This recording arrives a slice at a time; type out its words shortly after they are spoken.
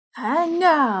And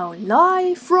now,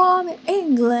 live from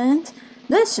England,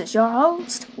 this is your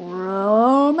host,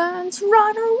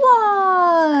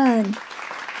 RomanceWriter1!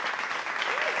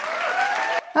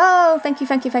 Oh, thank you.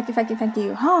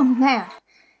 Oh, man.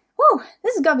 Whew,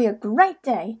 this is gonna be a great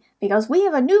day, because we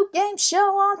have a new game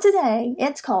show on today.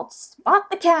 It's called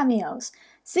Spot the Cameos.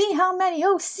 See how many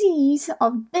OCs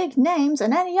of big names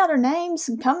and any other names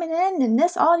coming in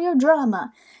this audio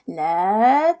drama.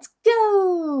 Let's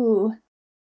go!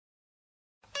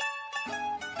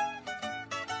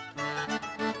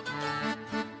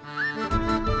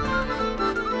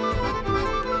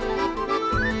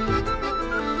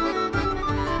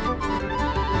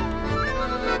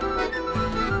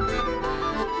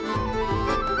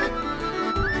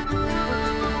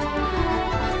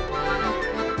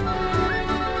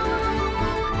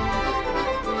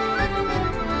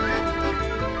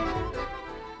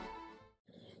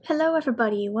 Hello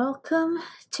everybody, welcome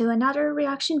to another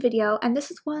reaction video, and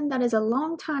this is one that is a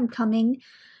long time coming.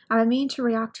 I've been meaning to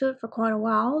react to it for quite a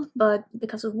while, but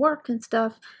because of work and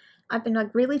stuff, I've been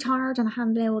really tired and I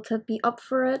haven't been able to be up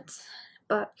for it.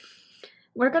 But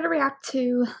we're going to react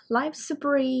to Live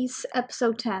Super E's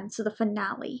episode 10, so the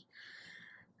finale.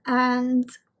 And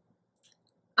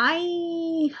if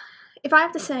I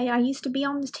have to say, I used to be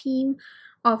on the team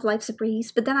of Live Super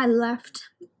E's, but then I left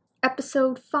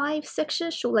episode 5,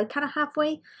 6ish, or kind of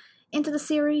halfway into the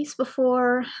series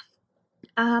before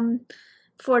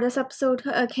this episode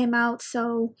came out.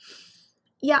 So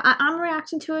yeah, I'm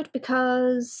reacting to it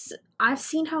because I've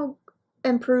seen how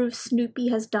improved Snoopy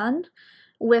has done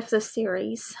with this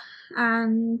series,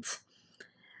 and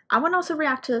I want to also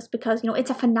react to this because, it's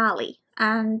a finale,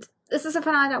 and this is a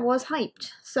finale that was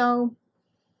hyped. So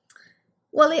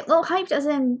well, hyped as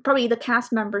in probably the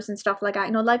cast members and stuff like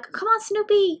that, like, come on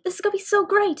Snoopy, this is gonna be so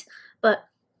great. But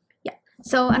yeah,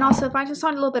 so, and also if I just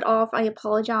sound a little bit off, I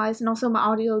apologize, and also my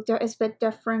audio is a bit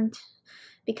different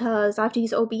because I have to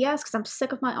use OBS because I'm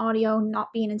sick of my audio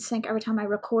not being in sync every time I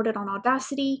record it on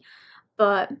Audacity.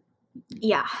 But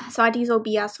yeah, so I had to use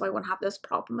OBS so I wouldn't have this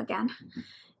problem again.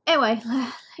 Anyway,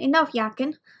 enough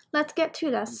yakking, let's get to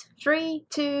this. 3,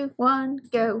 2, 1,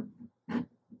 go.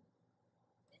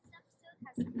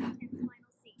 Final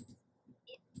scenes.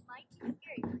 It might be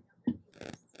scary for younger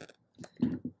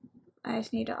viewers. I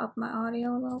just need to up my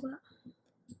audio a little bit.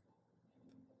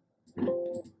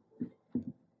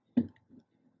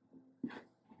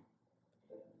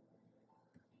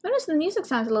 Notice the music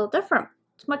sounds a little different.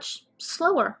 It's much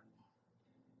slower.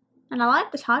 And I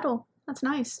like the title. That's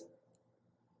nice.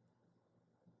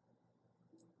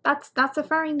 That's a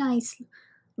very nice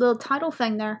little title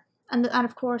thing there. And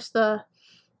of course the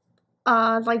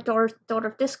like Daughter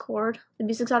of Discord, the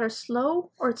music's either slow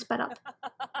or it's sped up.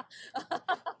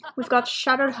 We've got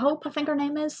Shattered Hope, I think her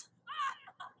name is.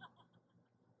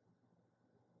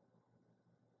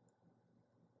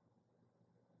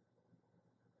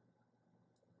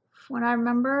 When I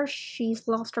remember, she's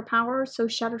lost her power, so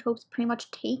Shattered Hope's pretty much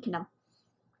taken him.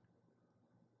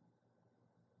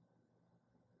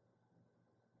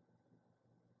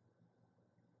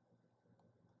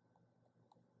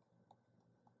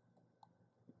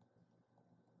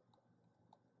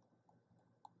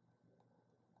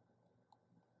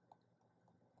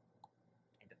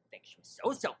 She was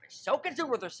so selfish, so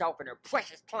consumed with herself and her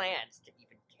precious plans to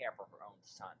even care for her own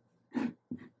son.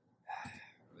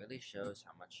 Really shows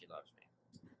how much she loves me.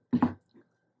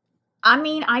 I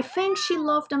mean, I think she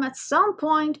loved him at some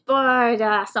point, but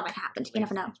something happened. You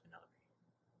never know.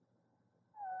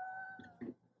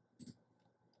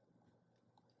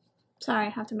 Sorry, I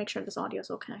have to make sure this audio is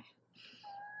okay.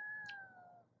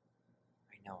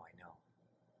 I know. I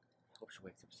hope she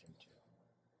wakes up soon too.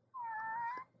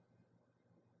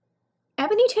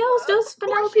 Ebony Tails does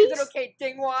Penelope's. Is it okay,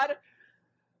 Dingwad?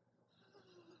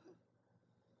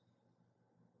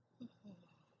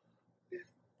 If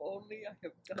only I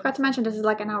have done. Forgot to mention this is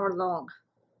like an hour long.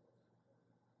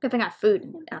 Good thing I have food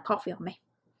and a coffee on me.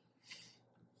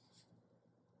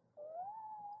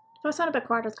 If I sound a bit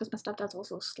quiet, it's because my stepdad's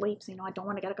also asleep, so I don't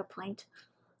want to get a complaint.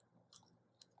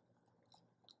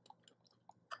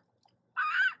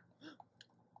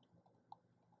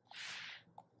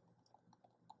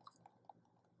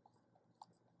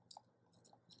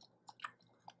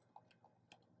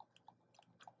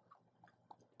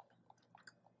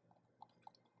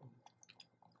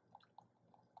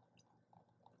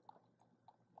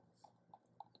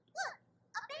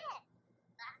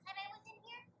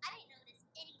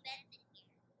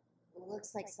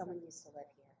 Looks like someone used to live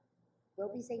here.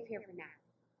 We'll be safe here for now.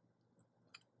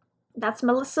 That's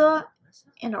Melissa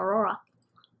and Aurora.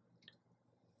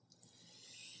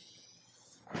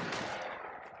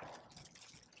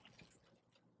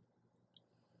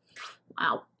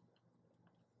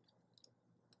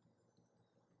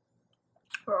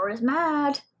 Aurora's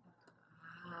mad.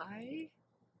 Hi.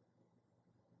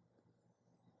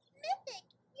 Mythic,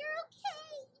 you're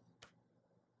okay.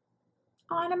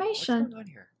 Oh, What's animation. going on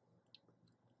here?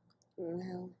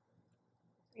 Well,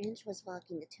 Ranch was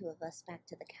walking the two of us back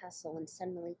to the castle when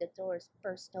suddenly the doors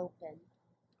burst open.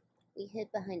 We hid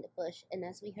behind a bush, and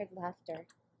as we heard laughter,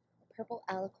 a purple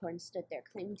alicorn stood there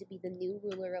claiming to be the new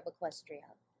ruler of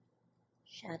Equestria.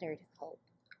 Shattered hope.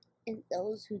 And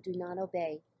those who do not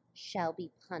obey shall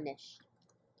be punished.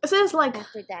 This is like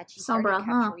After that, she Sombra, started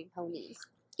huh? capturing ponies.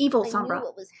 evil I knew Sombra.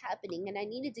 what was happening, and I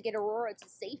needed to get Aurora to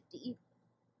safety.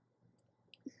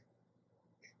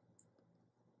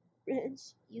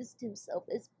 Ranch used himself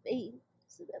as bait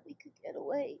so that we could get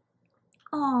away.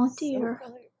 Oh dear. So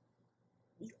far,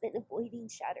 we've been avoiding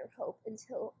Shattered Hope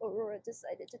until Aurora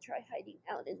decided to try hiding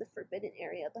out in the forbidden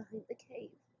area behind the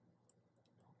cave.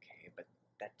 Okay, but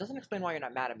that doesn't explain why you're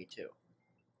not mad at me too.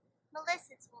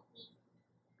 Melissa told me.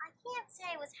 I can't say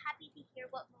I was happy to hear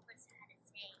what Melissa had to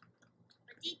say.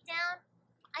 But deep down,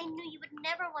 I knew you would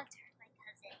never want to hurt my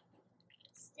cousin.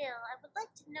 Still, I would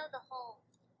like to know the whole...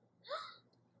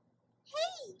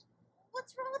 Hey!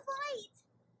 What's wrong with Light?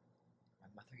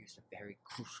 My mother used a very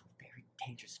crucial, very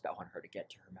dangerous spell on her to get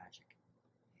to her magic.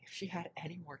 If she had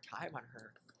any more time on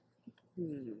her...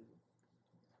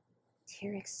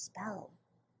 Tyric's spell.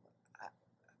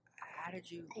 How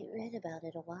did you... I read about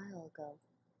it a while ago.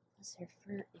 Plus her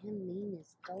fur and mane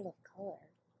is dull of color.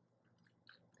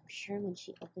 I'm sure when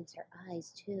she opens her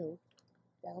eyes, too,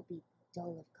 they'll be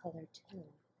dull of color, too.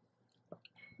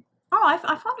 Oh, I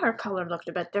thought her color looked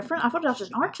a bit different. I thought that was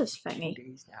an artist 2 thingy.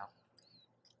 days now.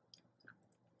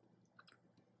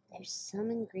 There's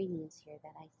some ingredients here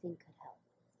that I think could help.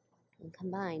 When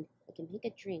combined, I can make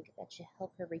a drink that should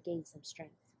help her regain some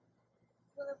strength.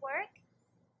 Will it work?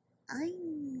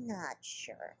 I'm not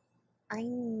sure. I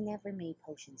never made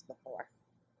potions before.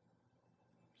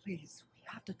 Please, we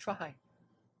have to try.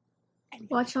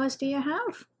 What choice do you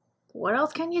have? What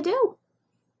else can you do?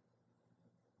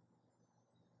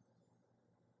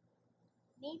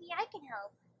 Maybe I can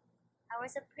help.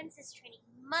 Hours of princess training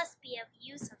must be of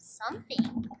use of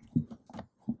something.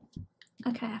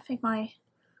 Okay, I think my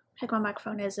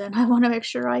microphone is in. I want to make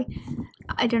sure I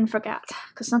didn't forget,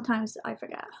 because sometimes I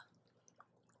forget.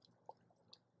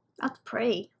 That's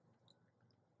pretty.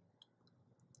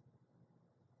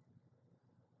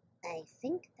 I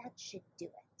think that should do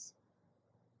it.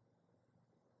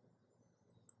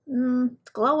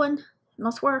 It's glowing. It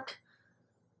must work.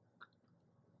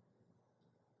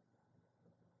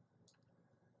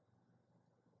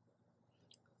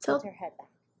 Tilt her head back.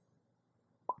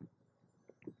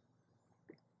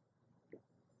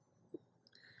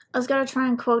 I was gonna try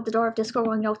and quote the Door of Discord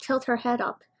when you'll tilt her head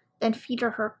up, then feed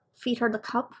her the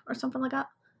cup or something like that.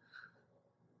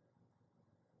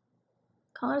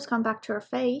 Colors come back to her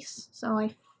face, so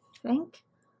I think.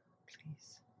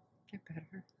 Please, get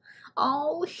better.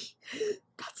 Oh,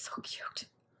 that's so cute.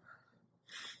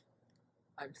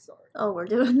 I'm sorry. Oh, we're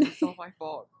doing It's all my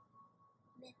fault.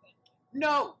 Mythic.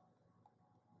 No!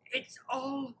 It's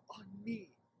all on me.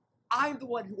 I'm the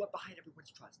one who went behind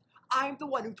everyone's trust. I'm the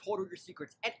one who told her your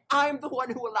secrets, and I'm the one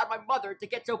who allowed my mother to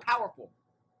get so powerful.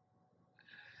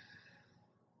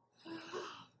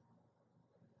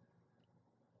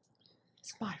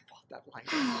 It's my fault that Light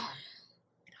is gone,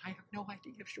 and I have no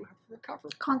idea if she'll ever recover.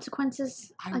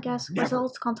 consequences, I I guess, never,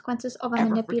 results, consequences of a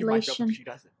Ever forgive myself manipulation, if she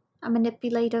doesn't. a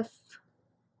manipulative,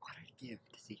 What I'd give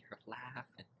to see her laugh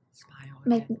and smile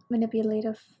again,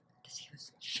 manipulative to see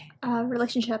this chance,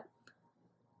 relationship.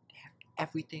 to have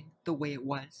everything the way it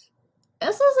was.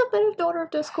 This is a bit of Daughter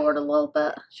of Discord a little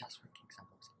bit. Just when King Sun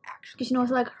was actually Because you know,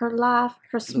 it's like her laugh,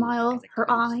 her blue smile, because I her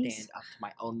couldn't eyes. stand up to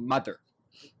my own mother.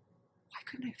 Why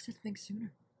couldn't I have said something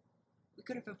sooner? We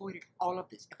could have avoided all of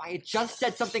this if I had just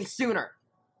said something sooner.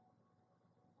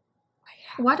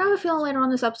 Why do I have a feeling later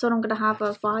on this episode I'm gonna have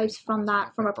vibes from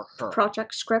that, from a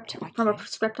project script, from a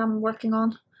script I'm working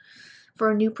on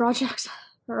for a new project,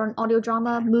 or an audio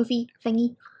drama movie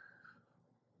thingy.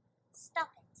 Stop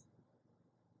it.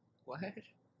 What?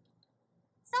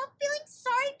 Stop feeling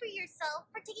sorry for yourself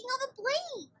for taking all the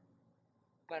blame.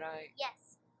 But I...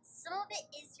 Yes, some of it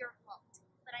is your fault,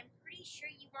 but I'm pretty sure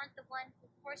you weren't the one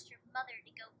who forced your mother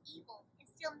to go evil and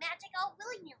steal magic all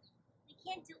willy-nilly. We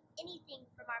can't do anything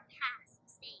from our past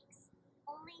mistakes,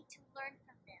 only to learn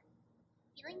from them.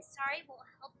 Feeling sorry will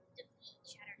help defeat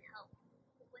Shattered Hope.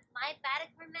 But with my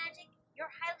Batacore magic,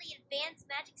 your highly advanced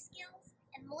magic skills,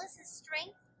 and Melissa's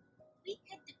strength, we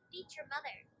could defeat your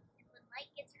mother. And when Light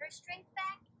gets her strength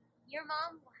back, your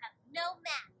mom will have no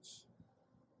match.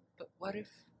 But what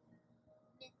if...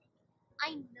 Mythic,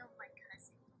 I know my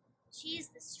cousin. She's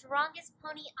the strongest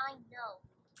pony I know.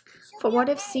 She'll For be what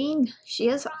I've okay. seen, she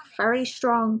is a very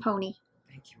strong pony.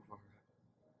 Thank you, Aurora.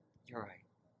 You're right.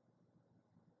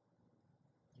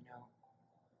 You know,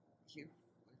 you've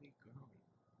really grown.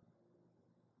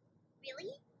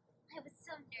 Really? I was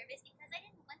so nervous because I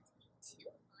didn't want to be too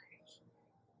harsh.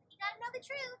 You gotta know the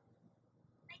truth.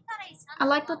 I thought I sounded I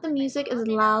like that the music is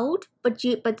loud,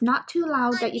 but not too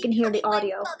loud that you can hear the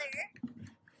audio.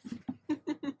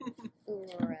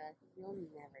 Aurora, you'll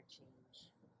never change.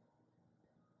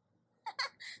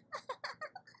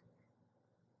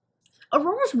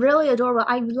 Aurora's really adorable.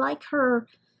 I like her.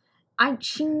 I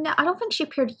don't think she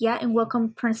appeared yet in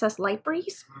Welcome Princess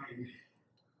Lightbreeze.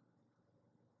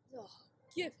 Oh,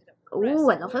 give it a Ooh, rest, I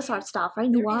love will this you? art style. Very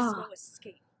There is noir. no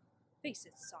escape. Face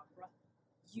it, Sakura.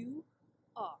 You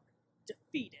are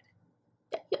defeated.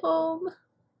 Damn.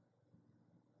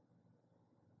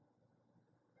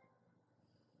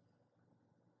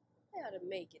 I ought to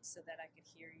make it so that I could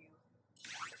hear you.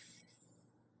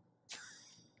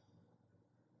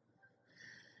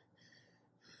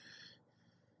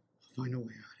 Find a way out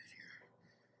of here.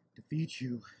 Defeat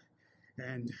you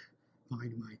and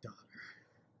find my daughter.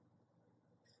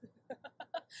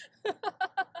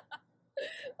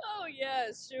 Oh, yeah,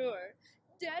 sure.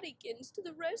 Daddykins to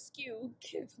the rescue.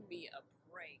 Give me a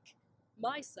break.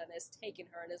 My son has taken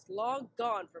her and is long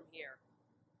gone from here.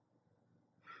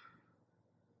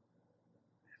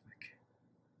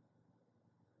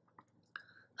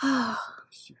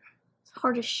 His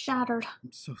heart is shattered.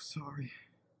 I'm so sorry.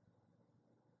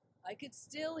 I could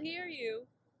still hear you.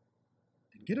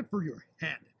 Then get it for your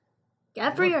head.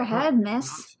 Get for Love your her, head,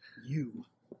 miss. Not you.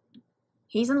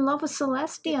 He's in love with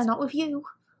Celestia, not with you.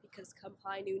 Because come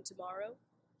high noon tomorrow,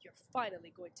 you're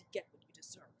finally going to get what you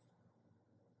deserve.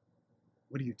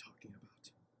 What are you talking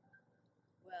about?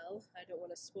 Well, I don't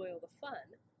want to spoil the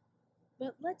fun,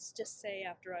 but let's just say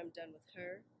after I'm done with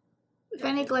her... If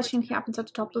any glitching happens at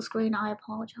the top of the screen, I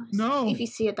apologize. No! If you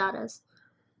see it, that is.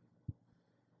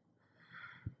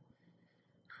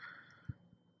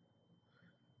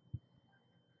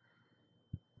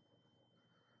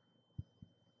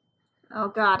 Oh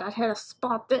god, that hit a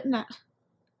spot, didn't it?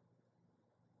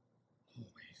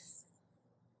 Always.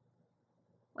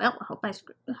 Well, I hope my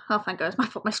oh thank goodness, I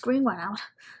thought my screen went out.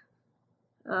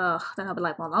 Ugh, then I'll be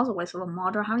like, well, that was a waste of a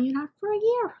mod. I haven't even had it for a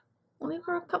year. Only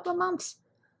for a couple of months.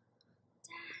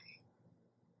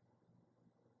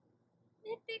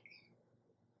 Mythic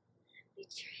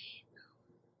betrayed.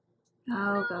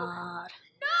 Oh god.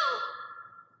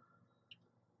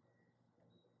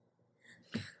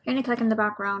 Any click in the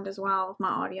background as well with my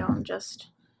audio. I'm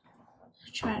just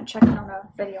trying to check on a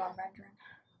video I'm rendering.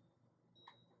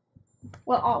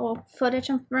 Well, footage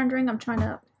I'm rendering. I'm trying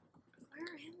to.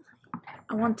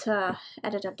 I want to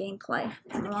edit a gameplay.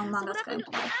 Among Us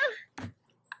gameplay.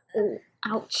 Oh,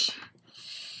 ouch.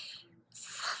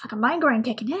 It's like a migraine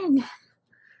kicking in.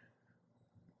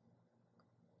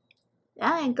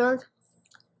 That ain't good.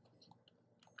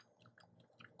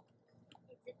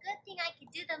 It's a good thing I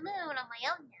could do the moon on my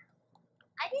own now.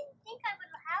 I didn't think I would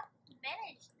have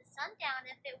managed the sundown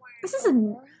if it were.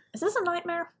 Is this a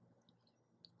nightmare?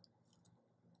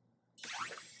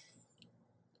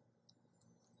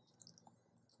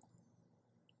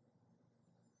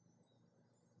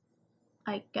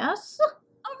 I guess.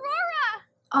 Aurora!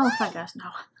 Oh, I guess no.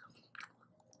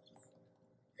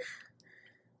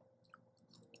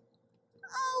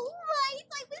 Oh, right.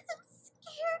 I was so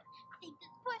scared. Thank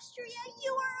Equestria,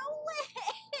 you are away.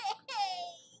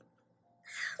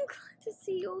 I'm glad to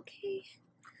see you okay.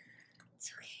 It's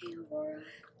okay, Aurora.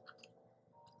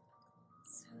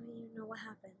 So you know what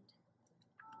happened?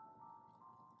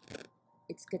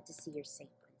 It's good to see you're safe,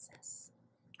 Princess.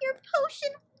 Your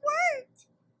potion worked.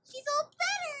 She's all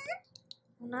better.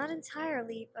 Well, not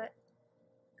entirely, but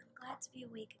I'm glad to be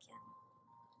awake again.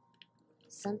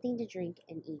 Something to drink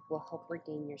and eat will help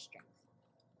regain your strength.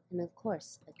 And of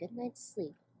course, a good night's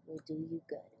sleep will do you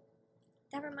good.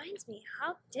 That reminds me,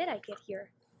 how did I get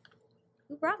here?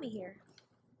 Who brought me here?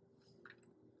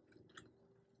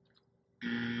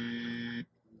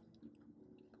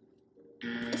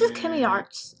 This is Kimmy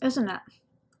Arts, isn't it?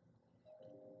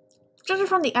 Judging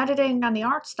from the editing and the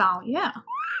art style, yeah.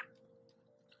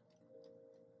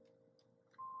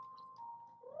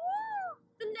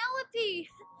 Penelope!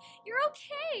 You're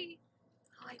okay!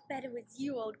 Oh, I bet it was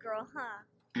you, old girl, huh?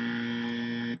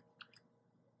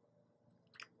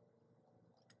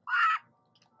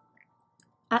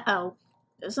 Uh-oh.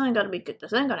 This ain't gonna be good.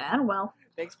 This ain't gonna end well.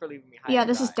 Thanks for leaving me high. Yeah, to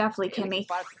this is dry. definitely Hey, we Kimmy. can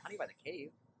spot some honey by the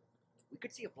cave. We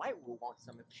could see if Light will want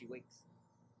some if she wakes.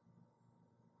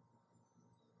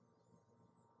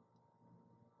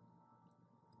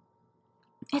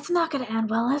 It's not gonna end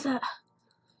well, is it?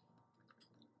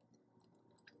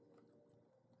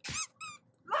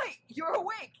 Light, you're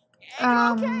awake.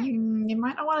 And you're okay. You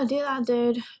might not want to do that,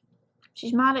 dude.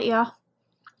 She's mad at you.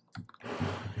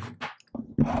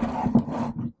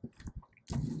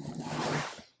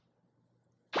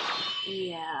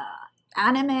 Yeah.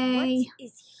 Anime. What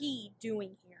is he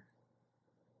doing here?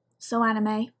 So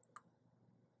anime.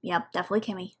 Yep, definitely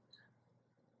Kimmy.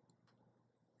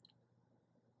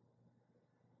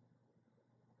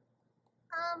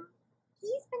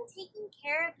 He's been taking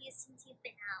care of you since you've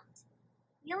been out.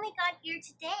 We only got here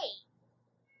today.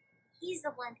 He's the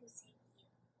one who saved you.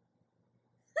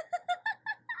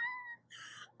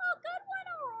 Oh, good one,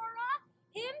 Aurora.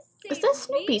 Him Is saved this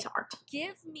me? Snoopy's art?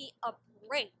 Give me a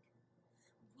break.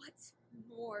 What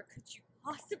more could you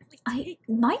possibly I take?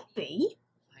 might be.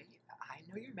 I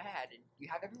know you're mad, and you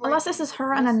have every right Unless to this be, is but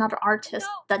her and listen, another artist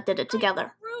No, that did it together.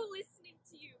 I'm through listening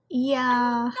to you. Yeah.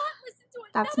 I will not listen to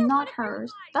That's another one not of your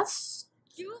hers. lies. That's.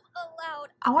 You've allowed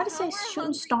I want to say power-hungry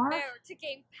Shooting Star. bear to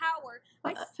gain power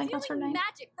by I think that's her stealing name.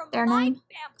 magic from Their my name? family.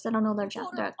 Because I don't know You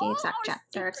told her the all exact our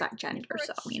their exact secrets, and gender, for a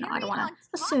so I don't cherry want on to top,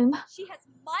 assume. She has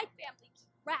my family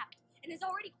trapped and has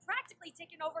already practically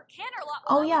taken over Canterlot.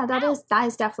 Oh while I yeah, was that out.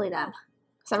 is definitely them.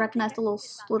 Because I recognize the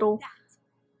little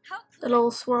How could the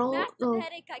little swirl, massive little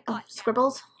headache I got now.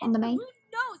 scribbles on the And main. who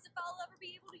knows if I'll ever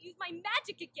be able to use my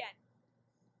magic again?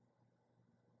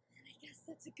 And I guess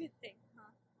that's a good thing, huh?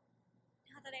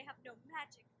 Now that I have no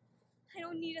magic, I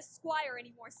don't need a squire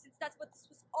anymore, since that's what this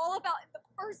was all about in the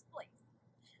first place.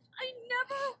 I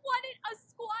never wanted a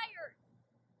squire.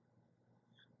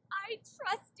 I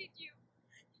trusted you.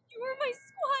 You were my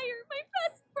squire, my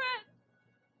best friend.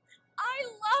 I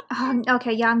loved you.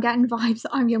 Okay, yeah, I'm getting vibes.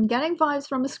 I'm getting vibes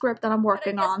from a script that I'm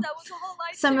working But I guess on. that was all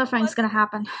I Similar too, things wasn't gonna it?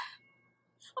 happen.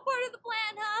 A part of the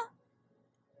plan, huh?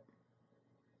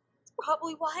 It's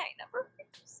probably why I never heard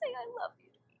you say I love you.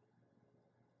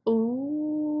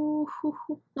 Ooh.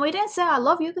 No, he didn't say I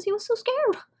love you because he was so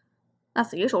scared.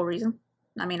 That's the usual reason.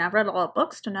 I mean, I've read a lot of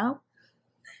books to know.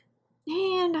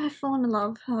 And I've fallen in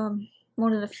love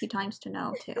more than a few times to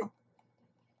know, too.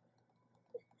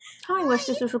 How I wish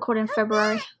this was recorded in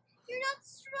February. You're not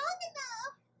strong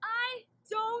enough. I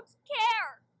don't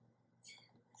care.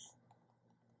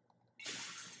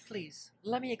 Please,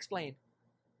 let me explain.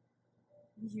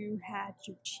 You had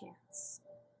your chance.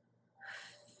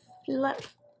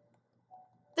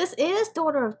 This is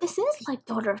like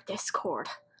Daughter of Discord.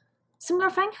 Similar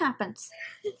thing happens.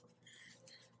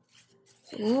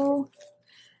 Ooh.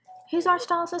 Whose art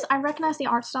style is this? I recognize the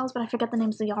art styles, but I forget the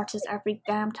names of the artists every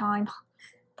damn time.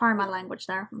 Pardon my language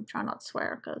there. I'm trying not to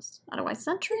swear, because otherwise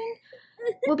censoring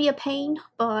will be a pain,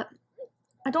 but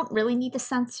I don't really need to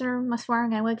censor my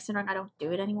swearing anyway, considering I don't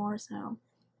do it anymore, so.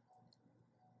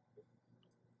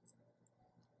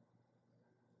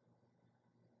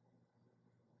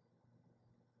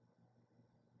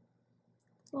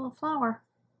 It's a little flower.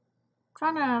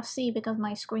 I'm trying to see because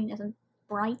my screen isn't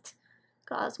bright,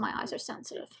 because my eyes are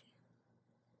sensitive.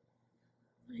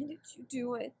 Why did you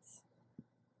do it?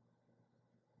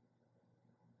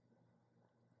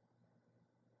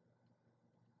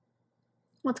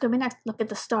 What's gonna be next? Look at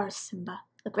the stars, Simba.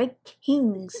 The great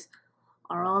kings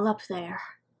are all up there.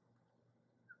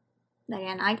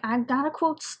 Again, I gotta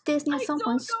quote Disney at I some don't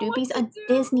point. know what Snoopy's to a do.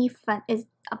 Disney fan. Is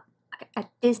a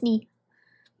Disney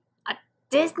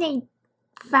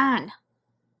fan.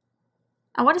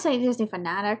 I want to say Disney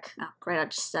fanatic. Oh, great! I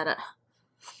just said it.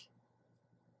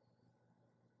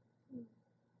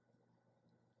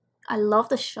 I love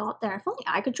the shot there. If only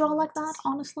I could draw like that,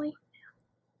 honestly.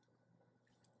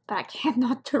 But I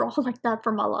cannot draw like that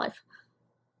for my life.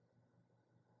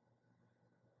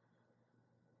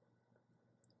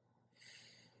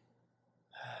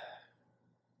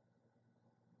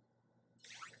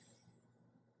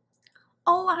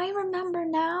 Oh, I remember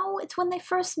now. It's when they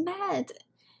first met.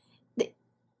 It's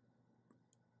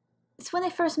when they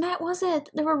first met, was it?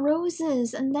 There were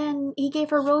roses, and then he gave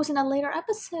her a rose in a later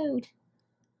episode.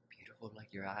 Beautiful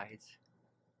like your eyes.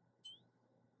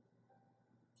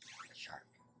 Sharp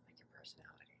like your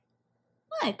personality.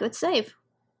 Hey, good save.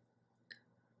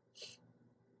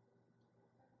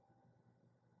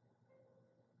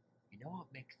 You know what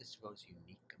makes this rose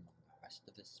unique among the rest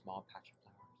of this small patch of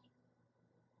flowers?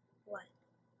 What?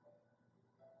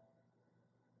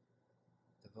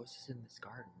 The roses in this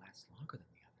garden last longer than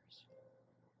the others.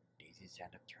 Daisies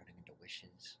end up turning into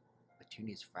wishes.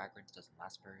 Petunia's fragrance doesn't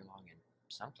last very long, and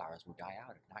sunflowers will die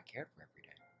out if not cared for every day.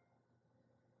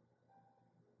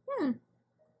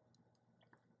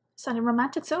 Sounding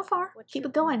romantic so far. What's Keep your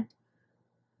it going.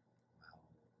 Well,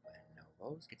 when a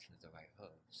rose gets into the right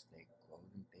hooves, they grow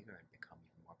even bigger and become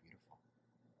even more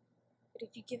But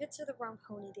if you give it to the wrong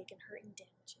pony, they can hurt and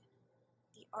damage it.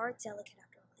 They are delicate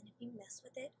after all, and if you mess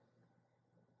with it,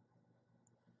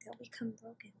 they'll become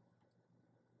broken.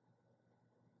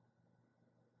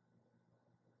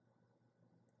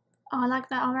 Oh, I like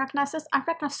that. I recognize this. I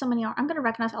recognize so many art. I'm gonna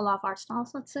recognize a lot of art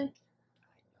styles. Let's see.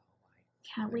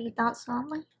 Can't read that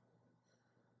sadly.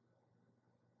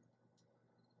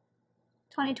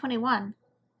 2021.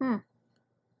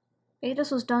 Maybe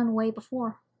this was done way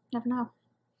before. Never know.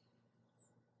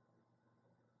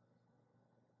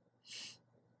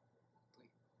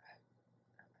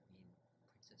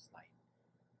 Princess Light,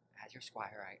 as your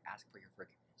squire, I ask for your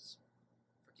forgiveness.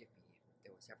 Forgive me if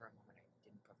there was ever a moment I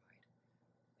didn't provide.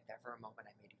 If ever a moment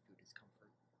I made you feel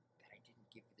discomfort, that I didn't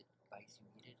give you the advice you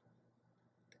needed,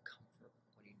 the comfort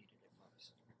when you needed it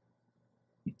most.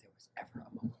 If there was ever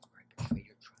a moment where I betrayed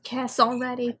your trust. Guess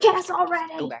already. Guess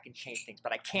already. Go back and change things,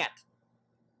 but I can't.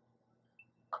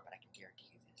 But I can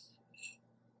guarantee you this.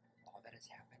 All that has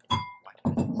happened, what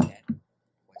has been said,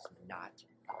 was not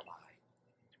a lie.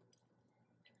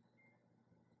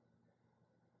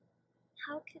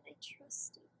 How can I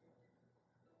trust you?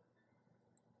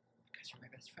 Because you're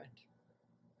my best friend.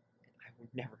 And I will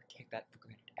never take that for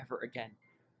granted ever again.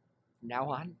 From now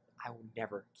on, I will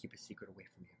never keep a secret away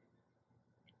from you.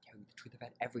 And tell you the truth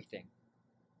about everything.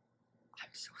 I'm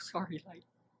so sorry, Light.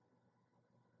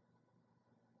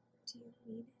 Do you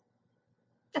need it?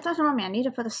 It doesn't remind me. I need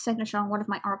to put a signature on one of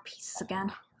my art pieces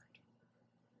again.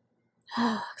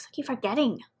 Because I keep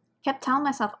forgetting. Kept telling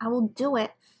myself I will do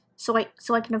it so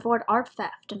I can avoid art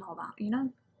theft and all that, you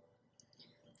know?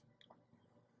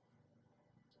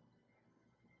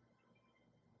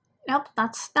 Nope,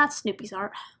 that's Snoopy's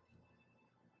art.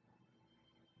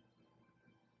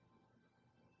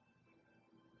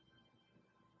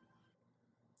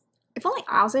 If only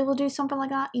I was able to do something like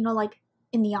that, you know, like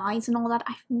in the eyes and all that.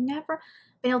 I've never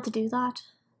been able to do that.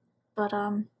 But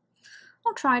I'll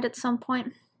try it at some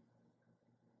point.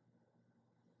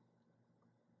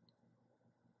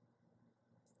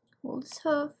 Hold his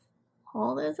hoof.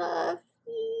 Hold his hoof.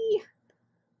 Eee.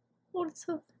 Hold his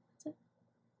hoof.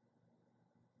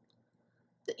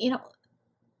 You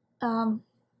know,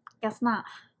 guess not.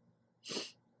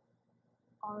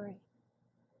 Alright.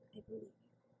 I believe you.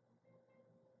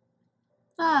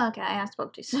 Oh, okay, I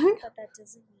spoke too soon. But that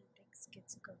doesn't mean things get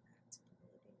to go back to the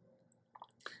way they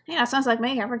were. Yeah, sounds like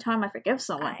me every time I forgive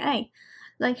someone. Hey,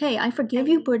 I forgive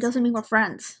you, but it doesn't mean we're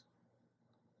friends.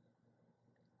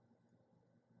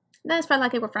 That's probably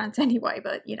like we're friends anyway,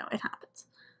 but you know, it happens.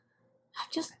 I'm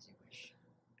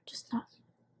just not.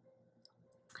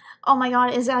 Oh my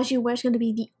god, is As You Wish going to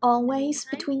be the always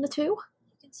between the two? You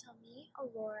can tell me,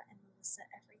 Aurora, and Melissa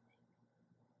everything.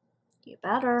 You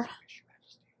better.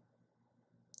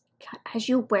 God, As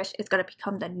You Wish is going to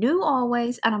become the new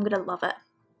always, and I'm going to love it.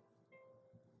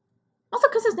 Also,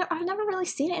 because I've never really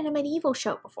seen it in a medieval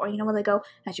show before. You know, where they go,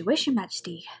 As You Wish, Your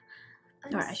Majesty.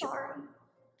 I'm sorry.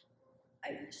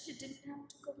 I wish it didn't have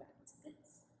to go back to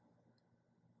this.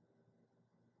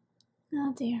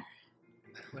 Oh dear.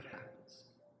 No matter what happens,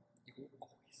 you will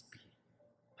always be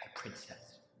my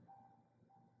princess.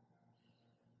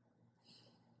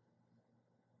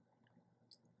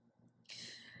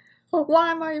 Oh,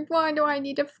 why do I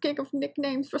need to think of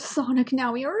nicknames for Sonic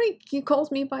now? He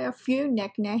calls me by a few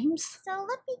nicknames. So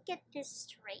let me get this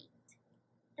straight.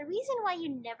 The reason why you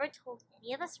never told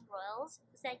any of us royals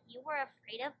was that you were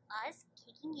afraid of us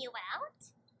kicking you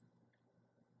out?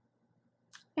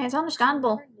 Yeah, it's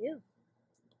understandable. I never knew.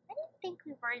 I didn't think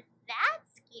we were that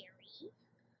scary.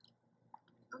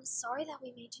 I'm sorry that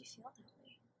we made you feel that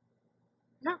way.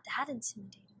 We're not that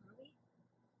intimidating, are we?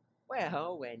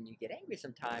 Well, when you get angry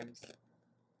sometimes.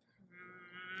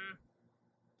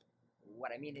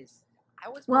 What I mean is, I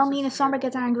was. Well, I mean, if Sombra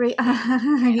gets angry,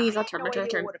 he's a no idea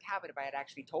turn. what would have happened if I had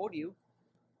actually told you.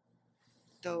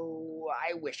 Though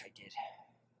I wish I did.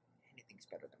 Anything's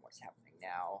better than what's happening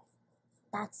now.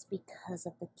 That's because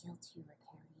of the guilt you were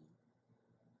carrying.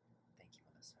 Thank you,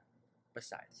 Melissa.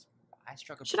 Besides, I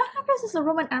struggle. Should I have this as a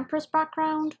Roman Empress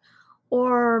background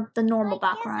or the normal I guess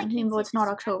I background, can even though see it's the not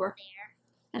struggle October there.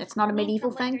 and it's not a I mean,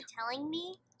 medieval from thing? what you're telling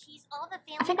me, she's all the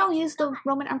family I think I'll that use the you've got.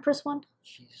 Roman Empress one.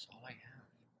 She's all I have.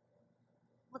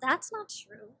 Well, that's not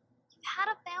true. You had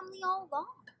a family all along.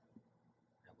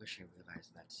 I wish I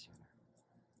realized that sooner.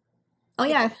 Oh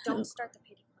yeah, Don't start the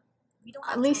pity party. We don't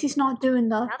at have least time he's for not doing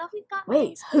the. that. Now that we've got Wait,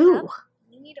 things cleared who? up,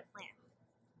 we need a plan.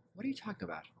 What are you talking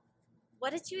about?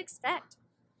 What did you expect?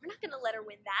 We're not gonna let her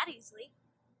win that easily.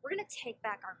 We're gonna take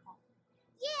back our home.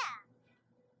 Yeah,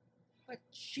 But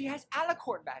she has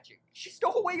alicorn magic. She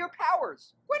stole away your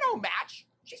powers. We're no match.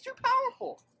 She's too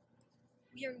powerful.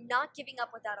 We are not giving up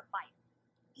without a fight.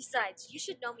 Besides, you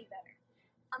should know me better.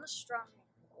 I'm a strong man.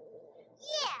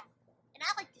 Yeah! And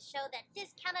I'd like to show that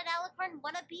discounted alicorn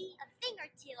wannabe a thing or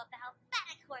two about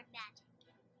Fatacorn magic.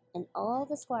 And all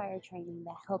the squire training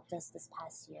that helped us this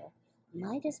past year,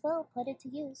 might as well put it to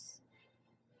use.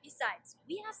 Besides,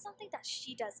 we have something that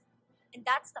she doesn't, and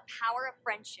that's the power of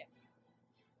friendship.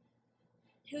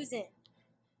 Who's in?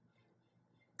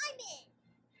 I'm in!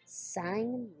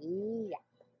 Sign me up.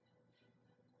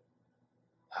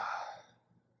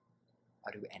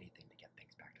 I'll do anything to get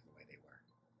things back to the way they were.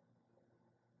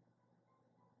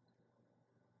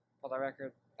 For the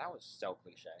record, that was so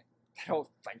cliche. That whole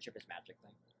friendship is magic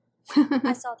thing.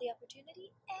 I saw the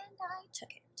opportunity, and I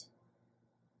took it.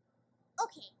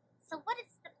 Okay, so what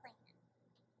is the plan?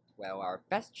 Well, our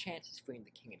best chance is freeing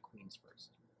the king and queens first.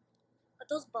 But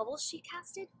those bubbles she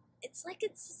casted, it's like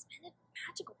it's suspended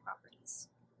magical properties.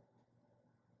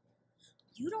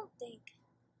 You don't think...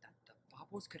 That the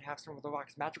bubbles could have some of the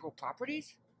rock's magical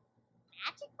properties?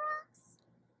 Magic rocks?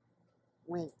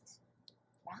 Wait,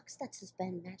 rocks that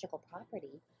suspend magical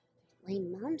property? My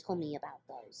mom told me about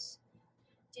those.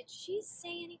 Did she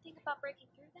say anything about breaking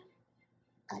through them?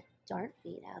 A dart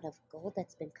made out of gold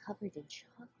that's been covered in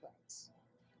chocolate.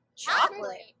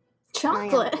 Chocolate?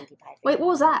 Chocolate? Wait, what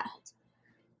was that?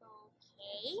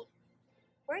 Okay.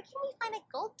 Where can we find a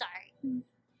gold dart?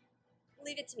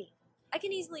 Leave it to me. I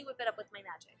can easily whip it up with my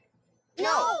magic.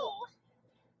 No!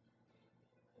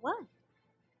 What?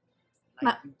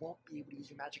 Like, you won't be able to use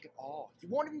your magic at all. You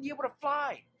won't even be able to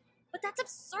fly. But that's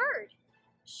absurd.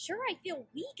 Sure, I feel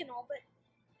weak and all, but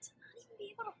to not even be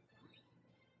able to fly.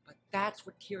 But that's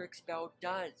what Tear Expel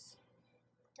does.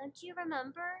 Don't you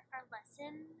remember our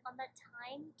lesson on the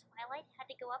time Twilight had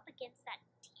to go up against that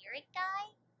Tyrant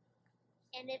guy?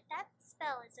 And if that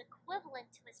spell is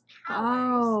equivalent to his powers...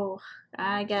 Oh,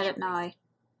 I get it now.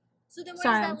 So then where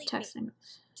Sorry, does I'm that leave me? texting.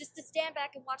 Just to stand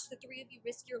back and watch the three of you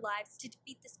risk your lives to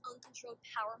defeat this uncontrolled,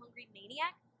 power-hungry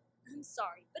maniac? I'm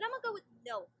sorry, but I'm gonna go with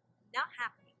no. Not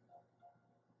happening.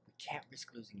 We can't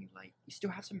risk losing you, Light. You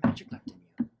still have some magic left in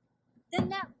you. Then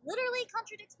that literally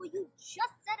contradicts what you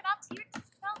just said about Tear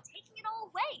Expel taking it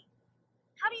all away.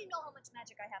 How do you know how much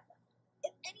magic I have left?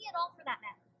 If any at all, for that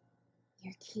matter.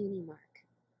 Your cutie mark.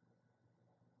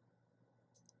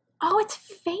 Oh, it's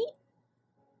fate.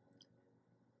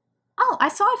 Oh, I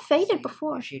saw it faded See,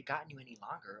 before. If she had gotten you any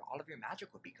longer, all of your magic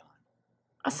would be gone.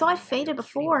 I saw it faded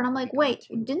before, and I'm like, wait,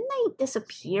 didn't they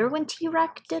disappear when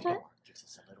T-Rex did it? Gives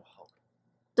us a little hope.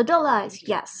 The dull eyes,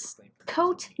 yes.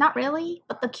 Coat, not really,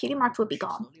 but the cutie marks would be She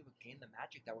gone. slowly regained the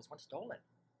magic that was once stolen.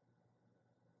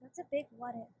 That's a big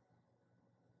what if.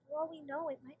 For all we know,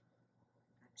 it might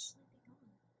actually be gone.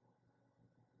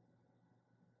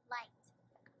 Light,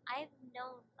 I've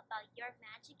known about your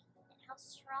magic and how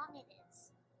strong it is.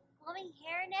 Glowing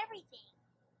hair and everything.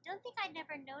 Don't think I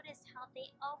never noticed how they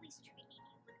always treated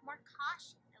you with more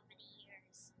caution over the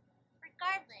years.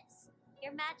 Regardless,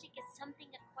 your magic is something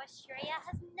Equestria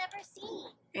has never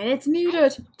seen. And it's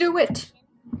needed. Do it.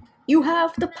 You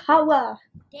have the power.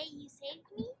 The day you saved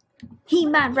me?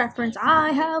 He-Man reference.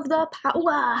 I have the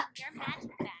power. Your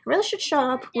magic back. I really should shut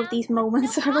up with these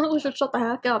moments. I really should shut the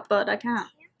heck up, but I can't. I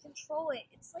can't control it.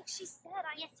 It's like she said,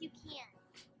 Yes, you can.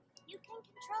 You can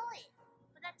control it.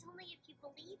 But that's only if you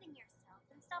believe in yourself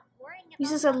and stop worrying about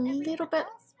Music's a how everyone little bit.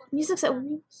 else will Music's a think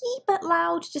about it. wee bit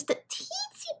loud, just a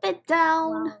teensy bit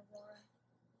down. Wow, Laura.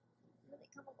 You've really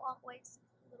come a long way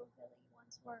since the little Billy you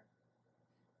once were.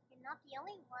 You're not the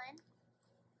only one.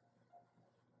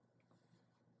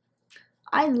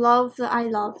 I love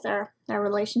their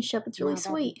relationship. It's really Now that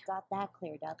sweet. we've got that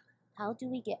cleared up, how do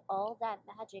we get all that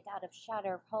magic out of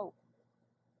Shatter of Hope?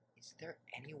 Is there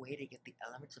any way to get the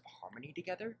elements of harmony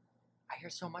together? I hear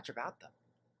so much about them.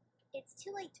 It's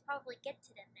too late to probably get to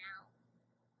them now.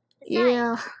 Besides,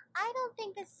 Yeah. I don't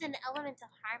think this is an element of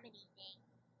harmony thing.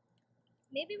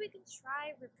 Maybe we can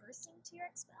try reversing Tear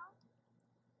Expel?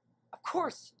 Of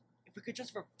course! If we could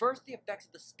just reverse the effects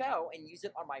of the spell and use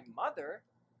it on my mother,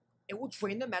 it will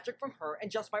drain the magic from her and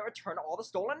just might return all the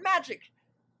stolen magic!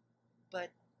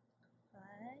 But But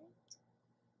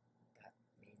that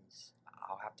means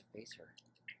I'll have to face her.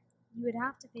 you would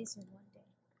have to face her one day.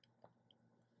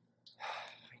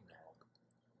 I know.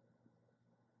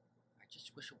 I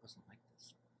just wish it wasn't like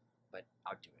this. But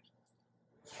I'll do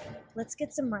it. Let's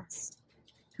get some rest.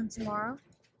 Come tomorrow,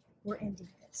 we're ending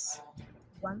this.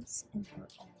 Once and for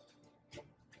all.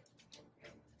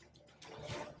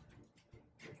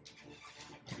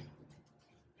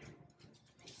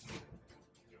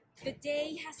 The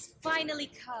day has finally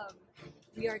come.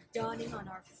 We are dawning on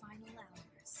our final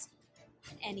hours.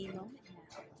 Any moment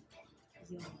now,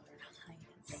 Your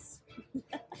Highness.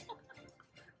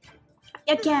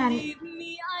 Again. Believe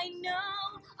me, I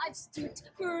know I've stooped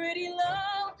pretty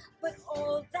low, but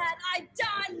all that I've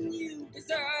done you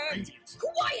deserve.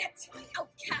 Quiet,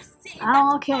 outcasting.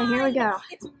 Oh, okay, here we go.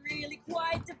 It's really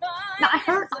quite divine. Now,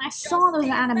 I saw there was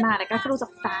an animatic. I thought it was a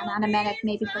fan animatic,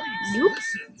 maybe, but nope.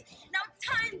 Now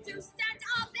time to stand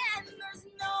up and there's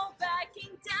no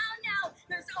backing down now.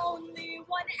 There's only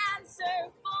one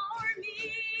answer for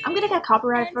me. I'm gonna get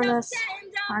copyright for this,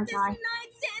 aren't I?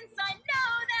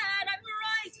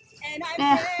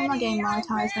 I'm not getting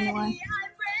monetized anyway.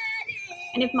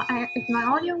 And if my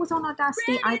audio was on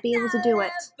Audacity, I'd be able to do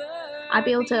it. I'd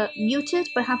be able to mute it,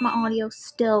 but have my audio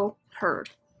still heard.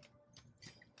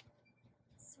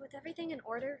 So with everything in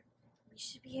order, we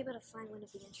should be able to find one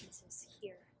of the entrances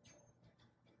here.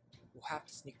 We'll have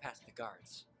to sneak past the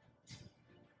guards.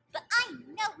 But I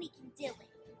know we can do it.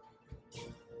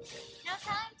 Now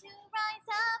time to rise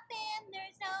up and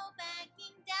there's no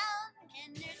backing down.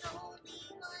 And there's only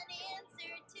one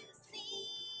answer to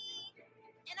see.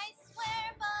 And I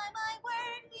swear by my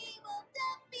word we will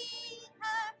defeat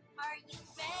her. Are you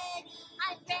ready?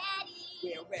 I'm ready.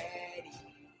 We're ready.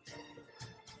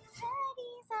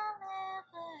 Ready's I'll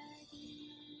ever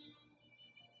be.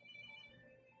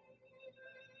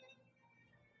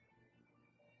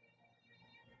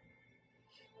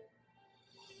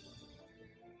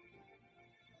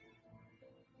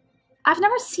 I've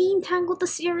never seen Tangled the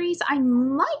series. I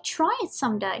might try it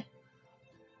someday.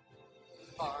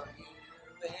 Are you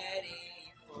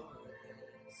ready for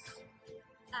this?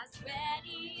 As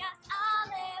ready as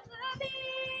I'll ever be.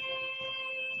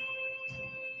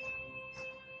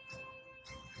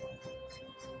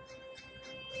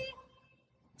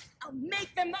 I'll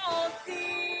make them all see.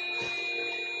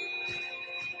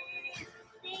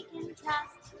 They can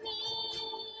trust me.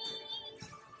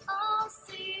 I'll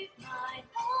save my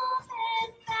home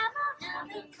and family. Now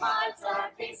the cards are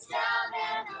face down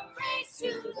and I'll race to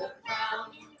the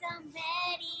ground. And I'm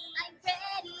ready. I'm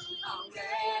ready. I'm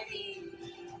ready.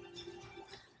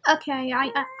 Okay,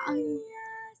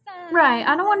 right.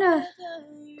 I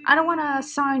don't wanna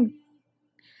sound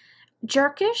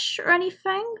jerkish or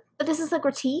anything, but this is a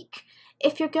critique.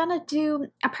 If you're gonna do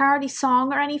a parody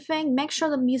song or anything, make sure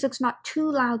the music's not too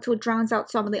loud so it drowns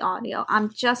out some of the audio. I'm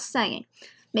just saying.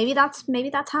 Maybe that's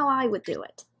how I would do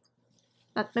it.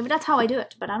 But maybe that's how I do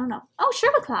it, but I don't know. Oh,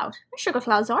 Sugar Cloud. There's Sugar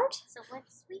Cloud's art. So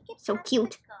once we get So past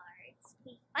cute. the guards,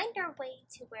 we find our way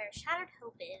to where Shattered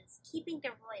Hope is, keeping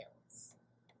the royals.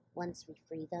 Once we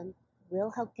free them,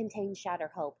 we'll help contain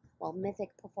Shatter Hope while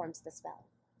Mythic performs the spell.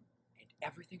 And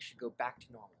everything should go back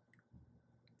to normal.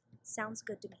 Sounds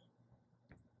good to me.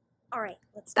 Alright,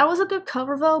 let's That go. was a good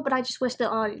cover though, but I just wish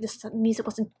that this music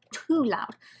wasn't too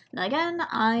loud. And again,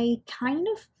 I kind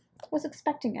of was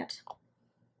expecting it.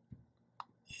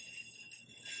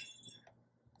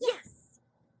 Yes!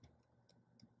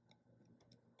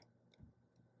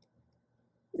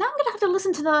 Now I'm gonna have to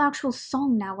listen to the actual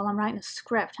song now while I'm writing a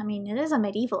script. I mean, it is a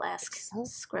medieval-esque It's so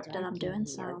script that I'm dark in doing, here.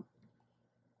 so...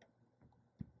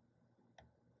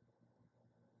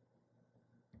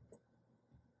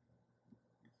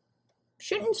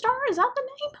 Shooting Star, is that the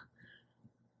name?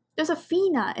 There's a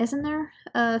Fina, isn't there?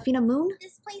 Fina Moon?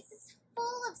 This place is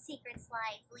full of secret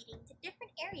slides leading to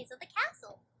different areas of the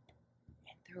castle.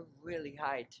 And they're really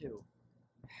high, too.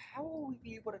 How will we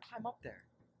be able to climb up there?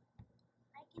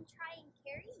 I can try and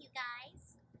carry you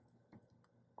guys.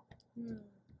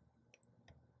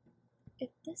 If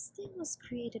this thing was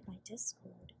created by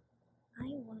Discord,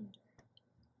 I wonder.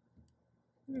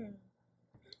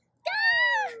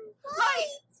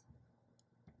 Light!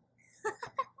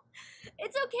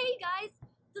 It's okay, guys.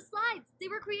 The slides, they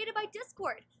were created by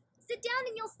Discord. Sit down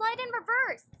and you'll slide in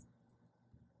reverse.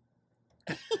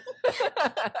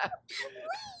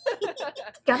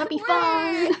 Gotta be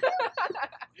fun!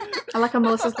 I like how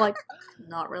Melissa's like,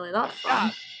 not really that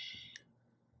fun.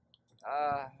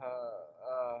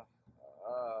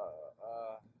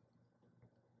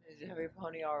 Is Heavy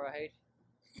Pony alright?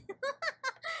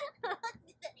 Let's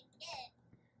do that again.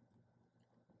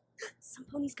 Some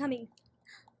pony's coming.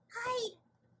 Hide!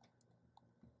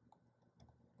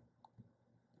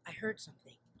 I heard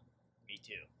something. Me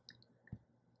too.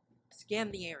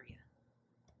 Scan the area.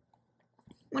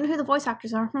 Wonder who the voice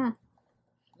actors are, Huh?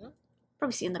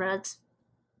 Probably seen the Reds.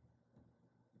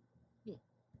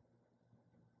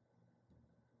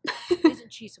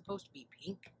 Isn't she supposed to be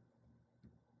pink?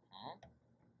 Huh?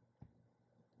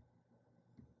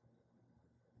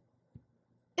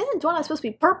 Isn't Twilight supposed to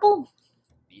be purple?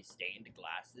 These stained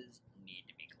glasses need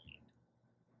to be cleaned.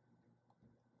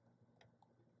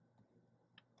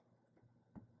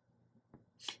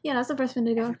 Yeah, that's the first one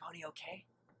to go. Everybody okay?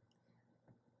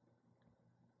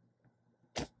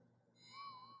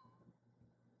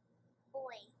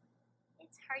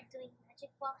 start doing magic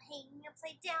while hanging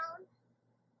upside down.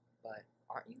 But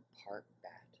aren't you part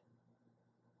bat?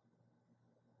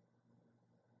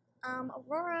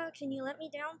 Aurora, can you let me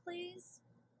down, please?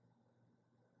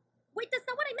 Wait, that's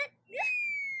not what I meant.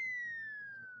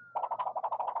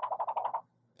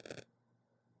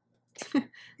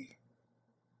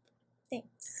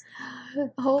 Thanks.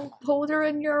 Hold her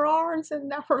in your arms and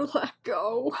never let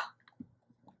go.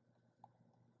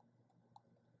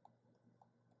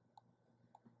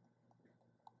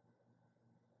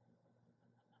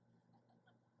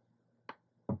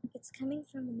 It's coming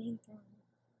from the main throne.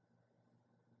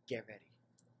 Get ready.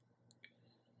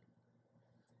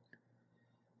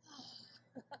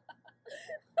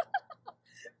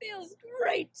 Feels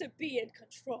great to be in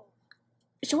control.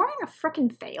 Is she wearing a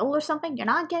frickin' veil or something? You're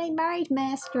not getting married,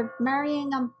 miss. You're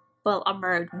marrying a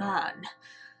married man.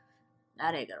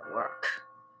 That ain't gonna work.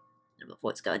 And my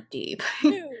voice got deep.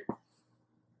 Dude,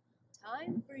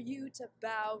 time for you to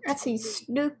bow Let's to see, me.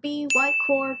 Snoopy, White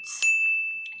Quartz,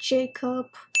 Jacob.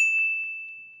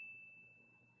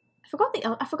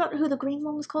 I forgot who the green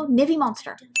one was called. Nivy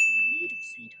Monster. Don't need her,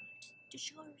 sweetheart, to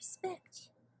show her respect.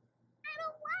 I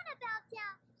don't want to bow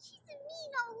down. She's a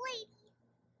mean old lady.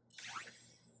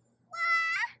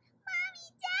 Wah! Mommy,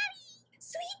 Daddy!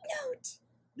 Sweet note!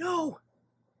 No!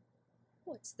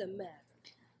 What's the matter?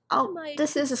 Oh, My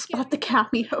this is a spot the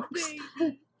cameos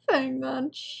thing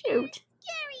then. Shoot.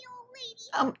 Scary old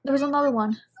lady. There was another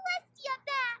one. Celestia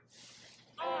back.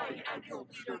 I am your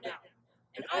leader now,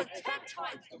 and I'm 10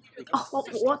 times the leader. Oh,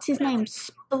 what's his name?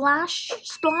 Splatter?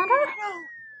 No!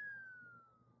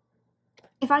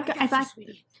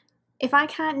 If I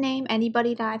can't name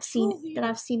anybody that I've seen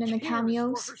in the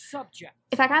cameos,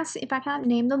 if I can't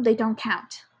name them, they don't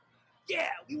count. Yeah,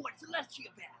 we want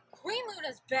Celestia back. Queen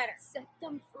Luna's better. Set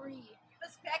them free. Give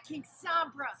us back King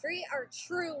Sombra. Free our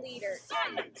true leader.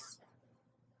 Silence!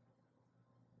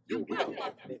 You will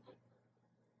love me.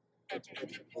 And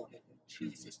any woman who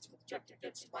chooses to object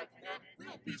against my command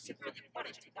will be severely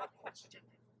punished without question.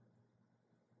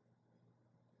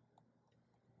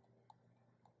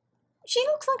 She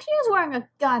looks like she is wearing a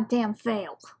goddamn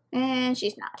veil. And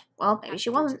she's not. Well, maybe she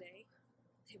After wasn't. Today,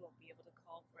 they won't be able to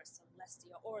call for a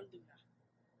Celestia or Luna.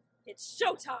 It's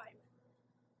showtime!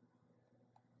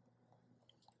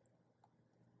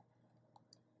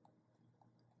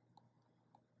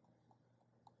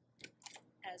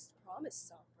 As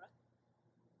promised, Sombra,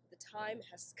 the time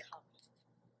has come.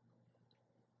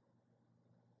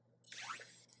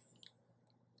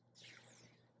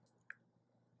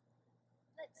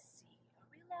 Let's see, are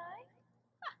we live?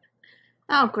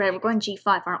 Oh, great, we're going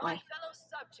G5, aren't My we? fellow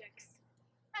subjects,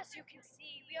 as you can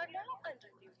see, we are now under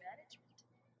new management.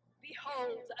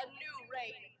 Behold, a new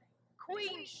reign,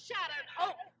 Queen Shattered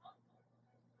Hope.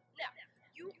 Now,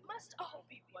 you must all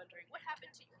be wondering what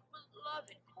happened to your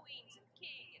beloved queens and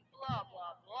king and blah,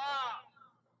 blah, blah.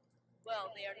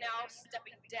 Well, they are now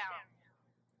stepping down.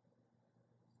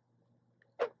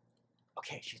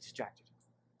 Okay, she's distracted.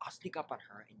 I'll sneak up on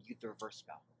her and use the reverse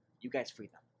spell. You guys free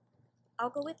them. I'll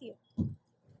go with you.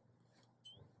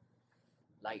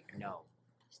 Light, no.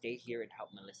 Stay here and help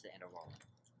Melissa and Aurora.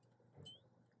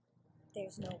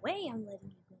 There's no way I'm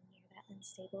letting you go near that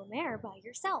unstable mare by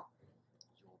yourself.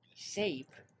 You'll be safe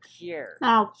here.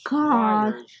 Oh, God.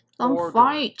 Squire's Don't order.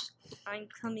 fight. I'm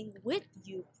coming with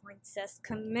you, Princess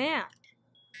Command.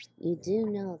 You do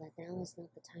know that now is not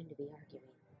the time to be arguing.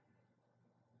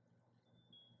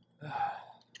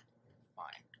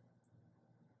 Fine.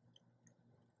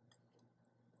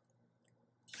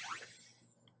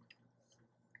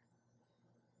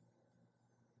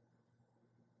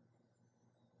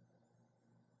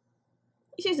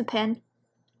 She's a pen.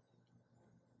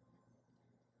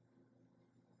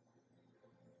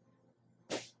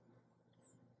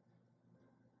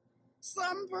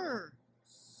 Slumber!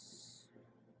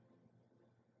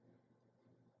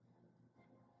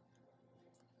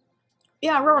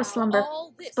 Yeah, Aurora Now, Slumber.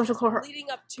 all this Supposed to has call been her, leading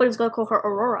up to but he was gonna call her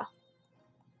Aurora.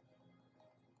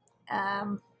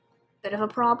 Bit of a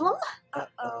problem.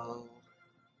 Uh-oh.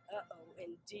 Uh-oh,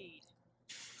 indeed.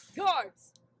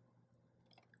 Guards!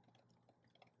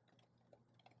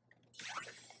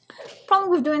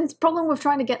 Problem with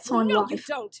trying to get someone No, live. you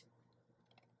don't.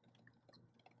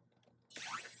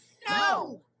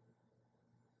 No!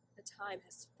 The time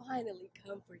has finally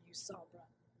come for you, Sombra.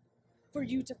 For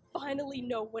you to finally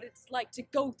know what it's like to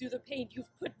go through the pain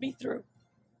you've put me through.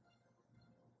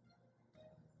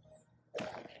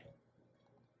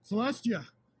 Celestia!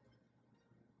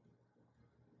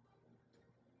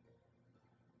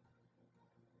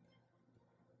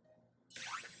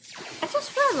 I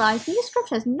just realized the script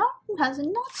has not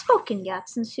spoken yet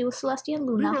since she was Celestia and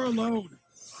Leave Luna. her alone!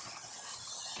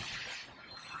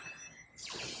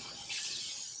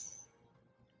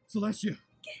 Celestia!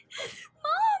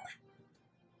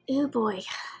 Oh boy.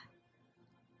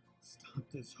 Stop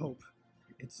this, Hope.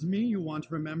 It's me you want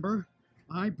to remember.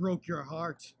 I broke your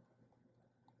heart.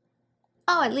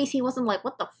 Oh, at least he wasn't like,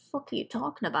 what the fuck are you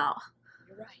talking about?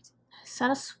 You're right.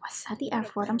 I said the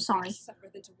F word, I'm sorry. Suffer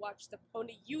than to watch the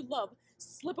pony you love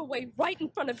slip away right in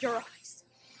front of your eyes.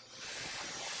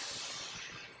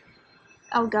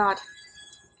 Oh god.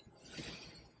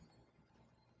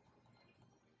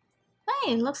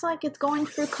 Hey, it looks like it's going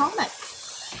through comic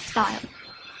style.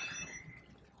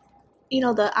 You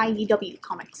know, the IDW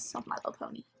comics of My Little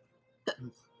Pony.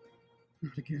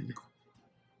 Not again.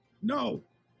 No!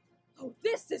 Oh,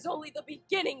 this is only the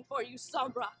beginning for you,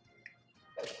 Sombra.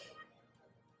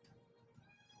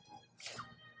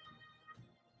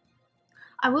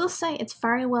 I will say it's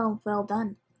very well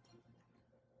done.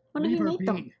 When did Leave you her make be.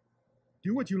 them?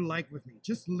 Do what you like with me.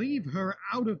 Just leave her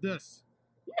out of this.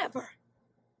 Never.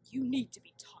 You need to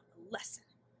be taught a lesson.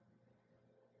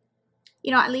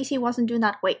 You know, at least he wasn't doing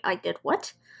that. Wait, I did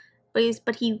what? But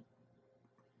he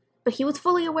was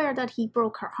fully aware that he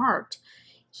broke her heart.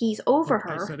 He's over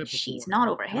I said her. it before. She's not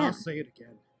over And I'll him. say it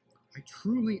again. I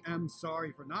truly am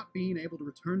sorry for not being able to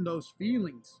return those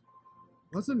feelings.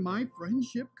 Wasn't my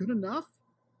friendship good enough?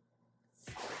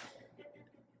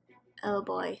 Oh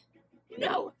boy.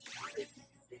 No!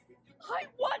 I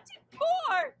wanted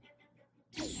more!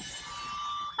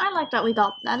 I like that we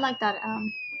got. I like that.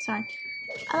 Sorry.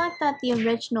 I like that the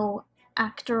original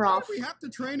actor Why of. did we have to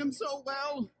train him so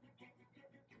well?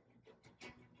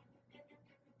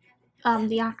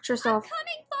 The actress of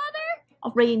Coming, Father!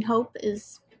 of Radiant Hope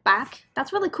is back.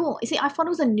 That's really cool. You see, I thought it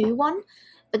was a new one,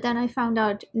 but then I found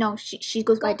out no, she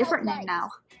goes by a different name now.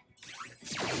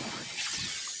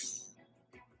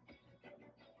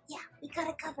 Yeah, we got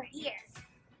a cover here.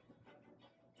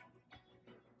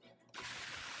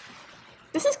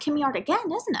 This is Kimmy Art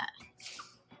again, isn't it?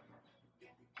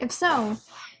 If so,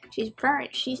 she's very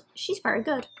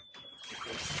good.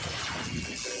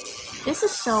 This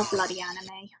is so bloody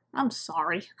anime. I'm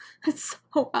sorry. It's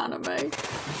so anime.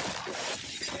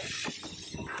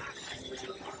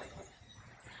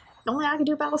 Only I can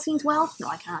do battle scenes well? No,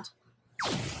 I can't.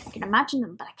 I can imagine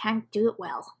them, but I can't do it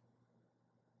well.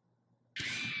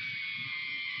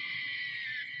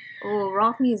 Oh,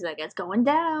 rock music. It's going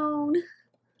down.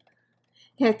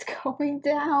 It's going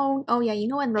down. Oh yeah, you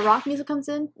know when the rock music comes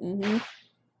in? Mm-hmm.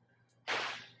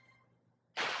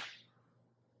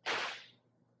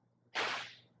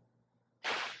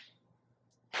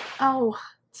 Oh,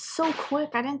 so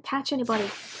quick. I didn't catch anybody.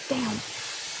 Damn.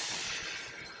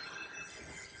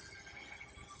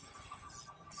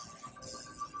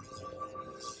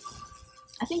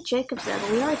 I think Jacob's there,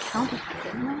 but we already counted him,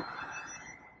 didn't we?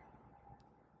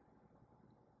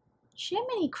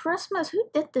 Jiminy Christmas, who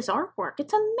did this artwork?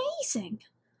 It's amazing!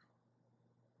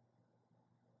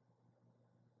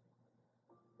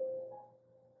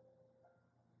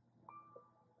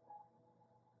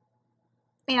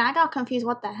 I mean, I got confused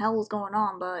what the hell was going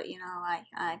on, but, you know,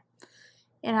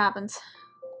 it happens.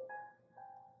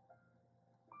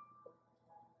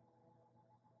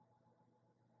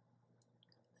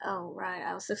 Oh, right,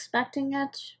 I was expecting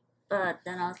it, but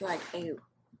then I was like, ew.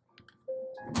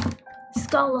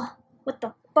 Skull with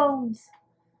the bones.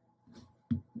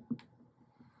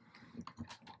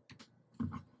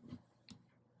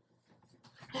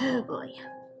 Oh boy.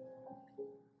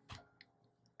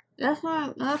 This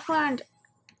one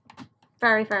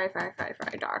very, very, very, very,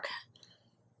 very dark.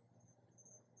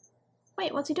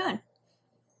 Wait, what's he doing?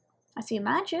 I see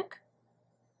magic.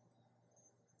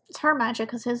 It's her magic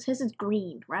because his is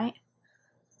green, right?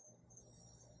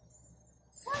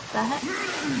 What the heck?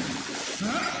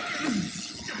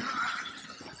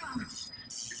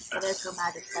 It is her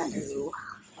magic tattoo.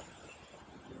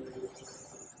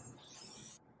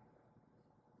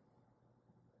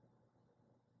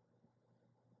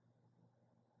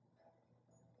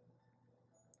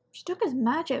 She took his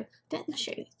magic, didn't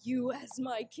she? You as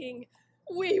my king,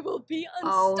 we will be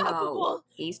Oh unstoppable. no,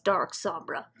 he's Dark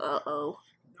Sombra. Uh-oh.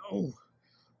 No.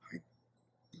 I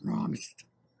promised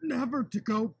never to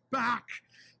go back.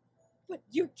 But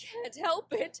you can't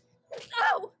help it.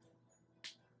 No!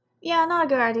 Yeah, not a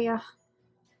good idea.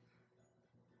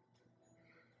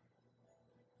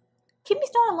 Kimmy's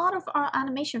done a lot of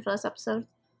animation for this episode.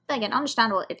 Then again,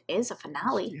 understandable, it is a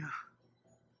finale. Yeah.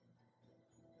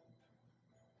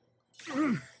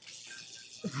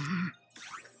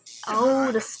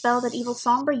 Oh, the spell that Evil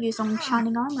Sombra used on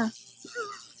Shining Armor.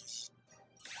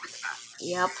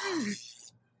 Yep.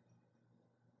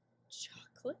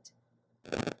 Chocolate?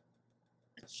 A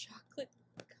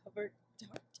chocolate-covered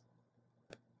dart?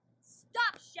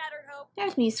 Stop, Shattered Hope!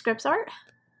 There's new scripts art.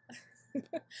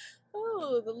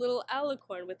 Oh, the little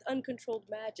alicorn with uncontrolled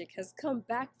magic has come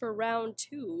back for round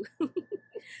 2.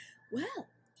 Well,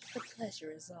 the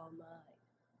pleasure is all mine.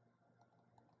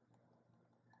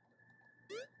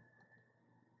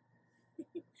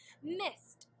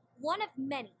 Missed. One of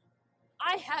many.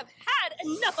 I have had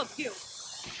enough of you!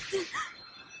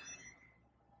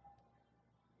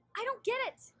 I don't get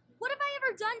it. What have I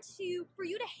ever done to you for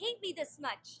you to hate me this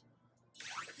much?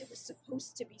 It was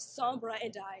supposed to be Sombra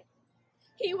and I.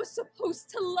 He was supposed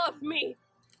to love me.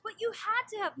 But you had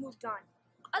to have moved on.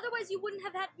 Otherwise you wouldn't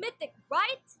have had Mythic,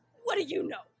 right? What do you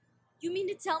know? You mean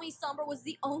to tell me Sombra was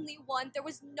the only one? There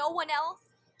was no one else?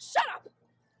 Shut up!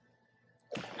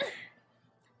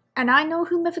 And I know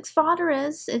who Mythic's father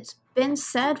is. It's been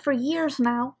said for years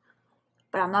now.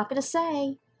 But I'm not gonna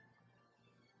say.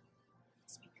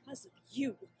 It's because of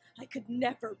you I could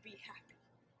never be happy.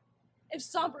 If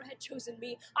Sombra had chosen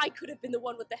me, I could have been the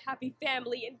one with the happy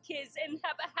family and kids and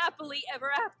have a happily ever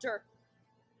after.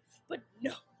 But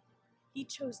no, he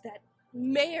chose that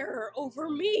mare over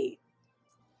me.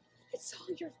 It's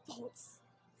all your faults.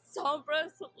 Sombra,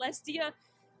 Celestia,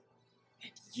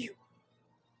 and you.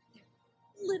 That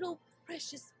little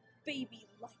precious baby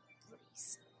light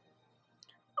breeze.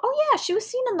 Oh yeah, she was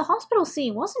seen in the hospital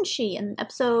scene, wasn't she? In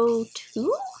episode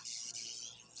 2?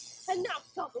 And now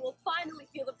Sombra will finally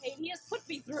feel the pain he has put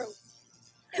me through.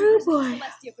 Oh And boy.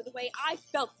 Celestia for the way I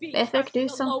felt being Mythic, trapped do alone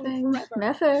something. forever.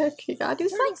 Mythic, you gotta do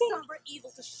Turning something. Sombra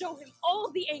evil to show him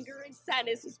all the anger and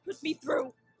sadness he's put me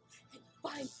through. And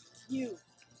find you,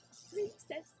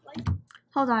 princess like.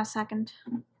 Hold on a second.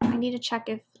 I need to check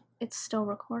if it's still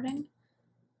recording.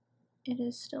 It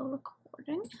is still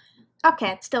recording.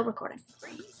 Okay, it's still recording.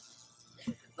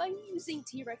 By using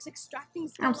T-Rex extracting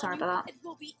I'm sorry about that. it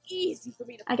will be easy for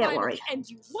me to I get finally worried. end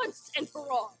you once and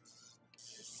for all.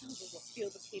 The Sombra will feel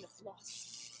the pain of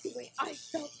loss, the way I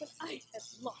felt when I had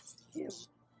lost him.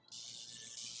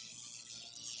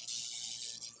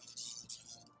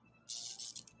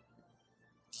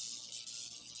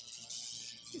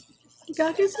 You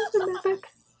gotta do something, Mythic.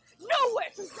 Nowhere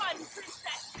to run,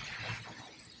 princess!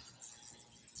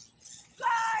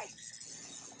 Fly!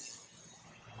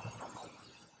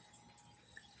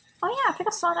 Oh yeah, I think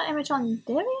I saw that image on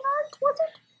DeviantArt, was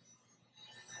it?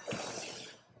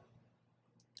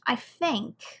 I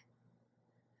think.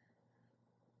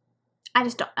 I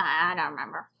just don't, I don't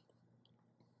remember.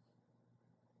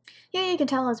 Yeah, you can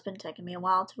tell it's been taking me a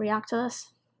while to react to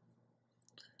this.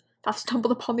 I've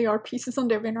stumbled upon the art pieces on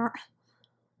DeviantArt.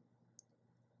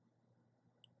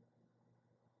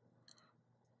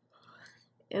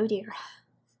 Oh dear.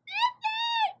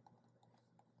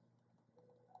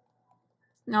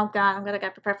 Oh god, I'm gonna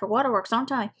get prepared for waterworks,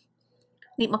 aren't I?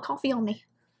 Need my coffee on me.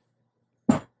 No.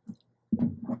 No,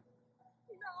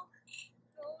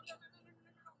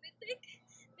 Mythic.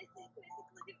 Mythic,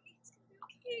 look at me. It's gonna be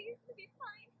okay. You're gonna be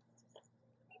fine.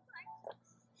 You'll be fine.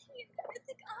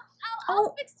 Mythic,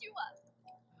 I'll fix you up.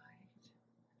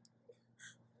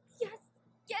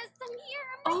 Yes, I'm here.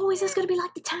 Oh, is this gonna be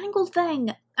like the Tangled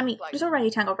thing? I mean, there's already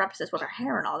Tangled references with her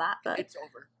hair and all that, but It's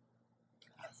over.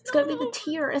 it's gonna be the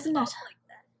tear, isn't it? Like that.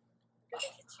 I'm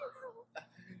gonna get you out.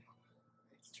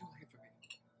 It's too late for me.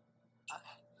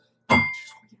 I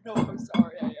just want you to know how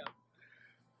sorry I am.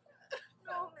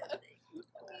 No, Mythic. Please,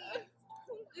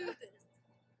 don't do this.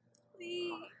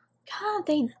 Please. God,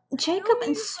 Jacob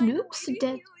and Snoops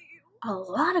did a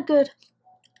lot of good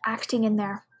acting in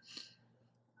there.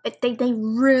 They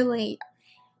really,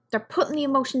 they're putting the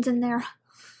emotions in there.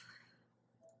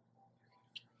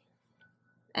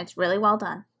 It's really well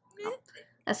done.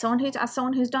 As someone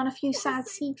who's done a few sad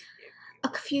scenes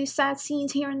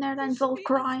here and there that involve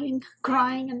crying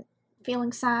and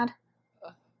feeling sad.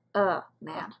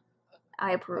 Man,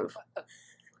 I approve.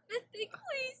 Mythic,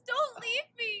 please don't leave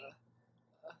me.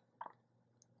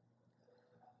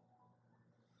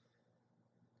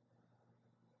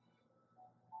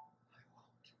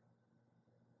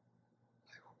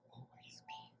 I will always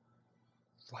be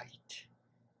right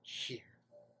here.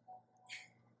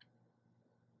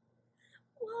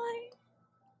 Why?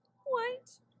 Why'd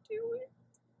you do it?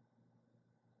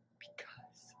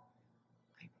 Because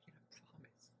I made a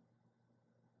promise.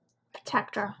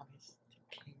 Protect her. Promise to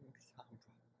King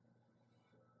Sombra.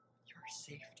 Your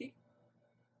safety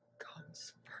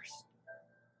comes first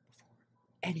before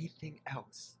anything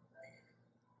else.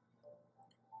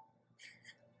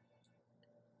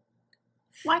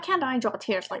 Why can't I draw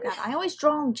tears like that? I always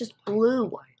draw them just blue.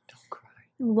 Don't cry.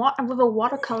 With a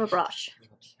watercolor brush. I'm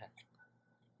upset. I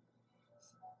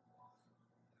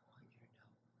want you to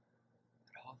know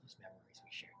that all those memories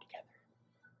we shared together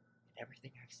and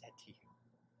everything I've said to you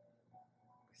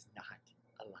was not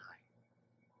a lie.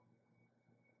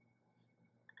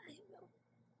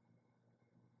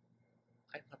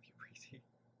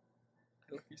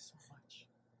 you so much.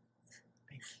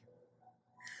 Thank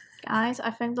you. Guys,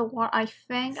 I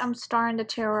think I'm starting to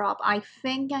tear up. I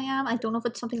think I am. I don't know if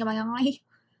it's something in my eye.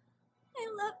 I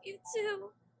love you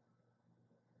too.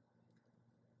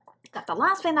 The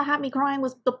last thing that had me crying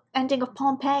was the ending of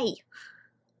Pompeii.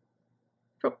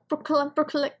 Proclaim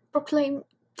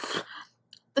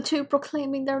the two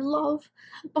proclaiming their love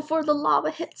before the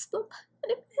lava hits them.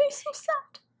 And it made me so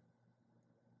sad.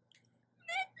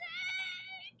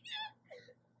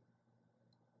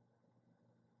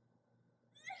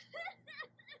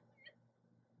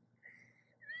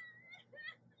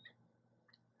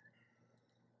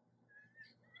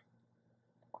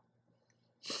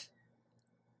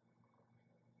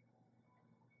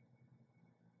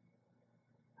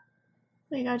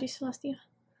 What you gotta do, Celestia?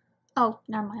 Oh,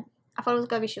 never mind. I thought it was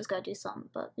gonna be she was gonna do something,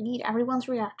 but we need everyone's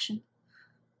reaction.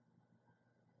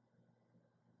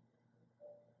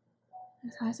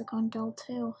 His eyes are going dull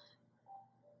too.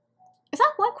 Is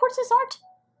that white quartz's art?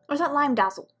 Or is that lime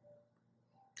dazzle?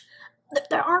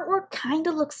 Their artwork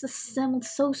kinda looks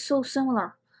so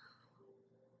similar.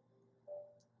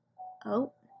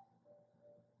 Oh.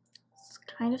 It's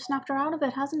kind of snapped her out of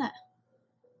it, hasn't it?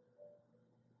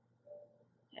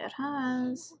 It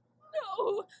has.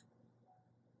 No!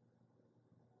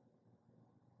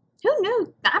 Who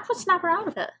knew? That would snap her out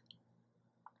of it.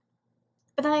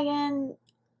 But then again,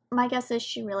 my guess is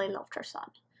she really loved her son.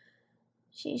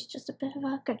 She's just a bit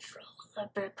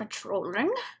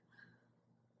controlling.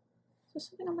 There's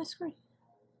something on my screen.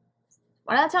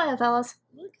 What did I tell you, fellas?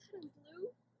 Look at him, Blue.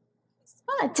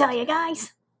 What did I tell you,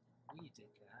 guys? We did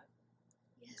that.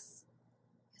 Yes.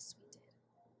 Yes, we did.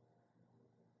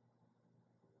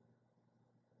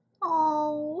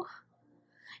 Oh,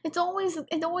 it always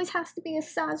has to be a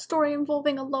sad story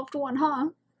involving a loved one, huh?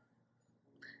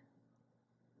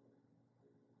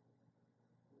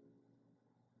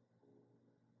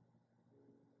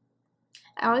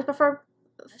 I always prefer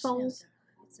false.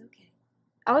 It's okay.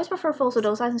 I always prefer false with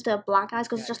those eyes instead of black eyes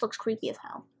because it just looks creepy as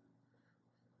hell.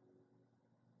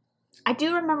 I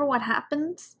do remember what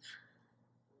happens,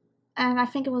 and I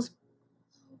think it was.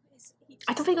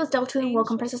 I don't think it was delved into in World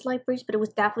Compressors Light Breeze, but it was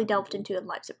definitely delved into in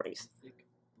Leipzig Breeze.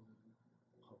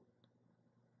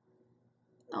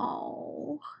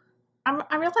 Oh,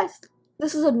 I realized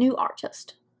this is a new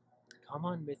artist. Come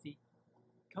on, Mithy.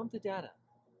 Come to Dada.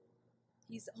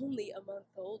 He's only a month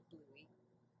old, Bluey.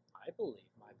 I believe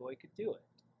my boy could do it.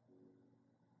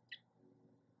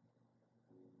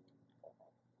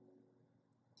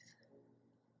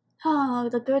 Oh,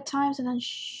 the good times, and then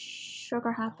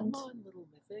sugar happened. Come on, little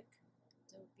Mythic.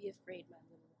 Don't be afraid, my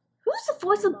little one. Who's the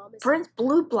voice of Prince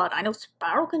Blue Blood? I know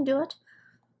Sparrow can do it.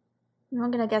 I'm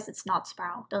gonna guess it's not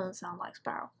Sparrow. Doesn't sound like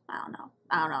Sparrow. I don't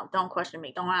know. Don't question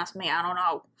me. Don't ask me. I don't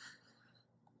know.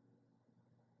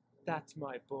 That's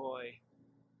my boy.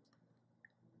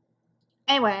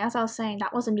 Anyway, as I was saying,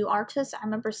 that was a new artist. I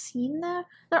remember seeing their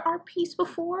art piece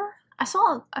before. I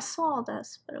saw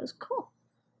this, but it was cool.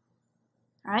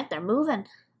 Alright, they're moving.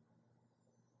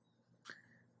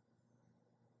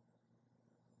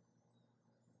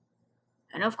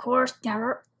 And of course,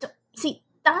 see,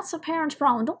 that's a parent's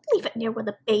problem. Don't leave it near where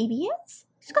the baby is.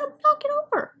 He's gonna knock it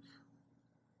over.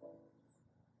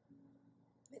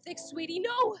 Mythic, sweetie,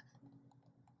 no!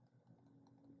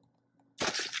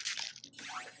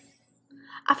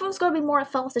 I thought it was gonna be more it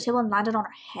fell off the table and landed on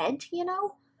her head, you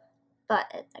know?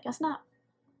 But I guess not.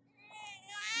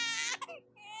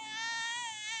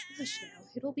 Hush now,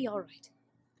 it'll be alright.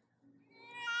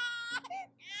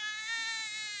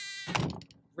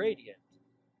 Radiant,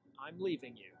 I'm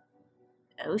leaving you.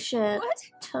 Oh shit.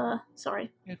 What?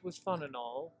 Sorry. It was fun and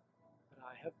all, but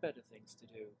I have better things to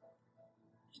do.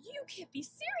 You can't be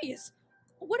serious!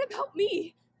 What about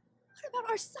me? What about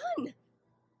our son?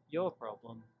 Your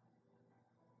problem.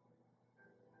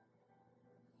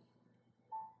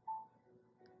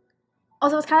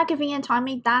 Also, it's kind of convenient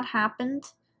timing that happened,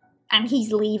 and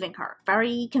he's leaving her.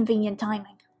 Very convenient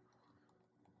timing.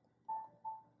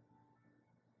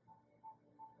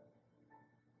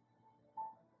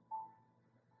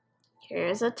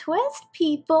 Here's a twist,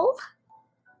 people.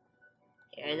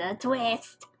 Here's a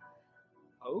twist.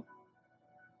 Hope?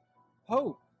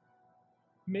 Hope?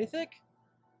 Mythic?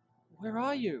 Where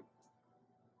are you?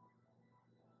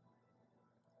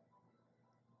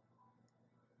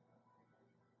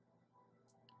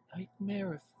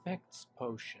 Nightmare effects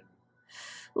potion.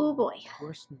 Oh boy.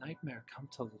 Worst nightmare come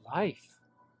to life.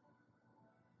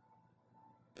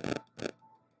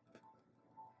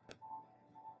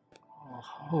 Oh,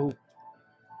 Hope.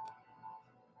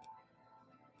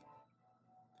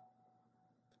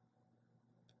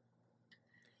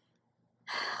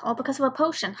 All because of a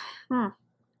potion.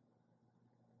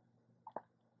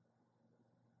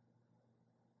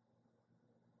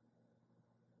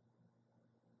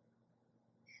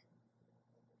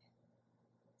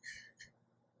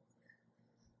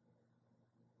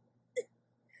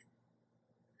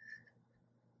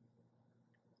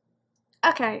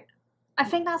 Okay, I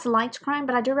think that's light crying,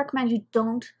 but I do recommend you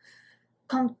don't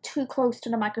come too close to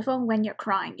the microphone when you're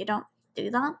crying. You don't do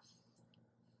that.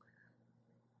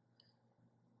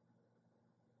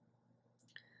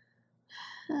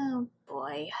 Oh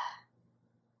boy.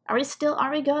 Are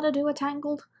we gonna do a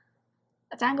Tangled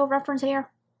reference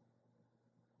here?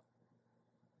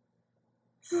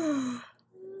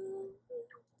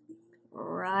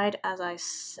 Right as I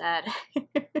said.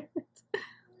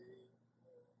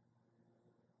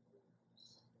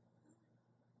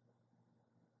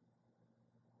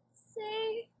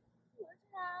 Say what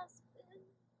has been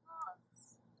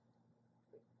lost.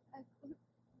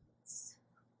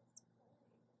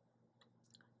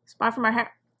 Apart from her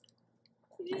hair.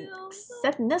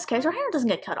 Except in this case, her hair doesn't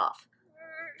get cut off.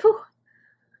 Whew.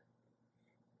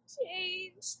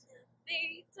 Change the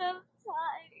fate of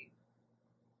time.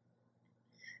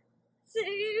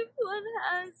 Save what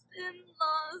has been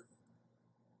lost.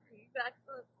 Bring back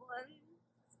what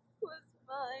once was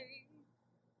mine.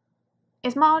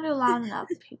 Is my audio loud enough,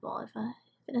 people? If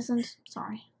it isn't,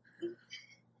 sorry.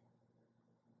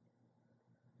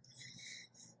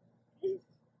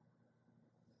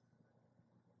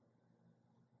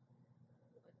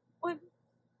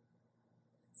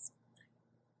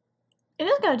 It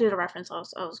is gonna do the reference I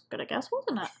was gonna guess,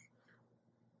 wasn't it?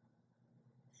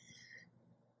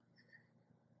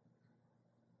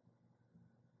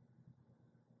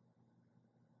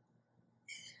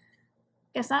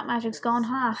 Guess that magic's gone,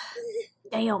 huh?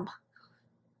 Damn.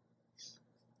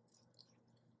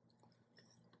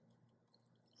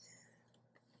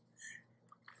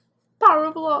 Power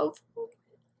of love.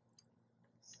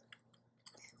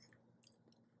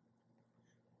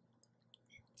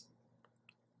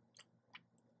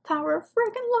 Power of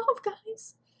friggin' love,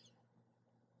 guys.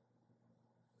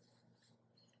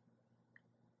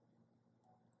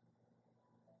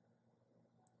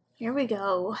 Here we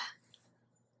go.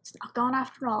 It's not gone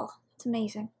after all. It's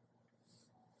amazing.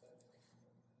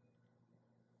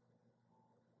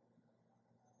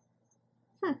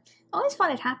 I always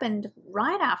thought it happened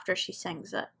right after she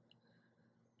sings it.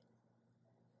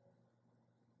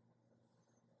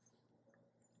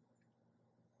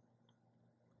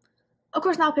 Of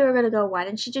course, now people are gonna go, why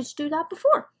didn't she just do that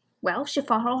before? Well, she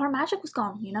thought all her magic was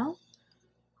gone, you know?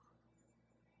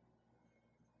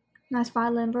 Nice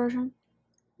violin version.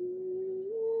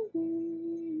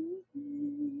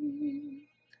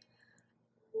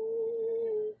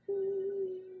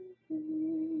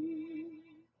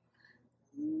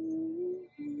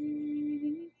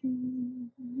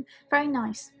 Very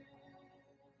nice.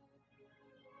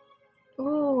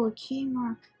 Oh, key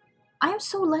mark. I am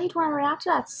so late when I react to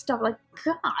that stuff. Like,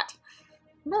 God. I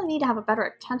really need to have a better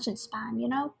attention span, you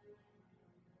know?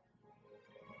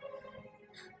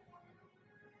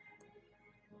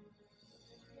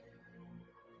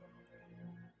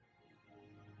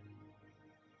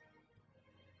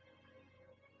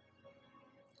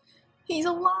 He's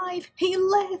alive! He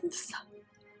lives!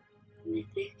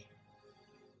 Mythic.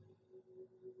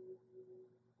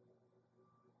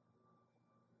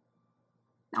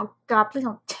 Oh God, please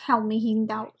don't tell me he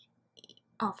now.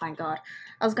 Oh, thank God.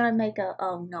 I was gonna make a.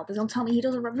 Oh no, please don't tell me he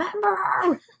doesn't remember!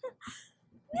 Mythic!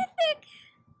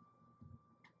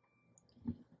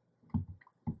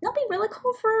 That'd be really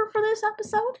cool for this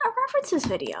episode. A references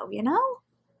video, you know?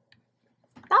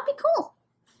 That'd be cool.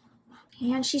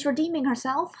 And she's redeeming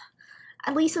herself.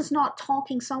 At least it's not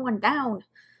talking someone down.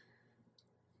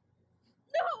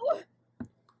 No!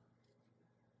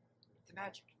 The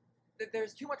magic.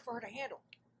 There's too much for her to handle.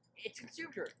 It's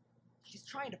consumed her. She's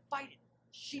trying to fight it.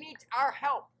 She needs our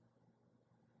help.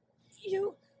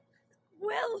 You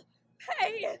will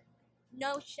pay.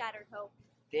 No, Shattered Hope.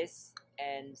 This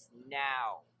ends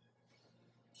now.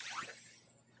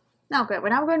 Now, good.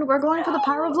 We're going for the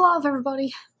power of love,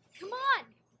 everybody. Come on.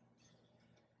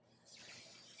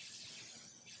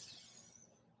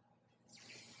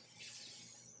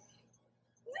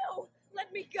 No,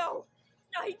 let me go.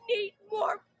 I need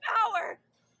more power.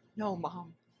 No,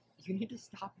 Mom. You need to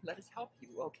stop and let us help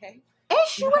you, okay? Is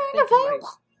she You're not wearing a thinking veil?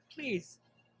 right. Please.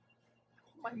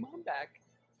 I want my mom back.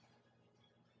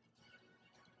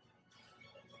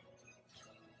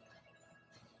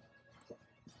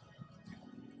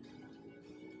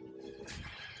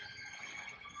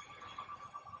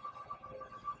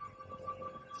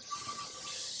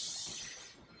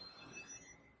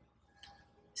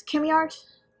 Is Kimmy art?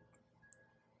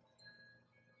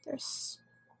 There's...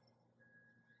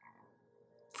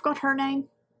 Forgot her name.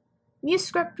 Muse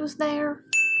script was there.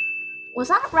 Was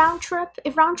that Round Trip?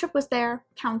 If Round Trip was there,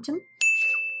 count him.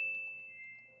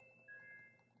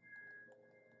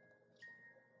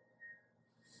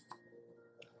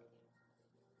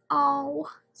 Oh,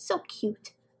 so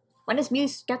cute. When does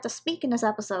Muse get to speak in this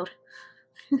episode?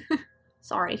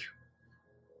 Sorry.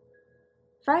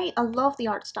 I love the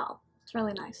art style. It's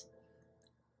really nice.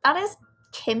 That is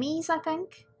Kimmy's, I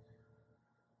think.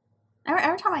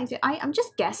 Every time I do, I'm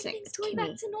just guessing it's going Kimmy.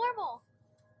 back to normal.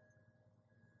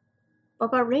 What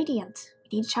about Radiant?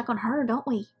 We need to check on her, don't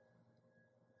we?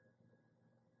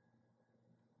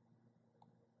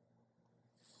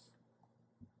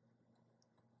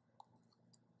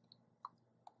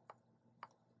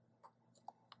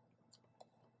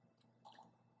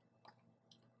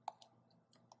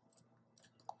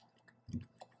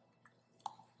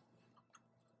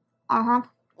 Uh-huh.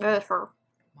 That's her.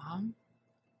 Mom?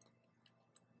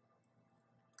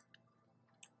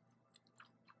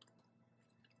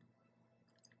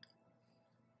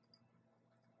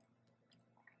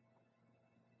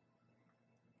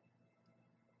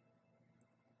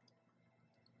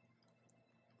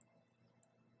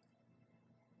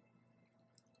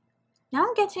 Now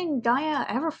I'm getting Gaia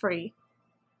Everfree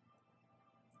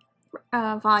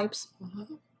vibes.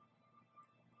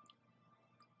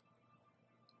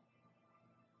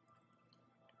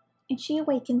 And she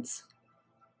awakens.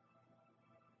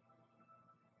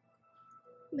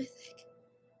 Mythic.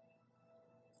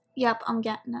 Yep, I'm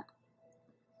getting it.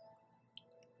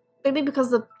 Maybe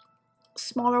because the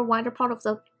smaller, wider part of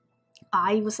the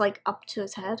eye was like up to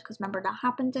his head, because remember that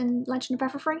happened in Legend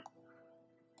of Everfree?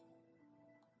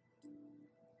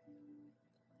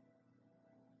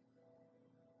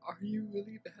 Are you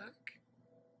really back?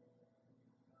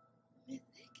 Mythic.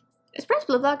 Is Prince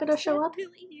Blueblood gonna show up?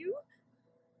 Really you?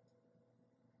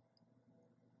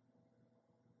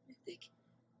 Mythic.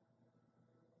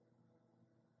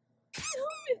 No,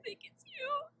 Mythic, it's you.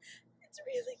 It's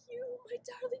really you, my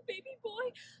darling baby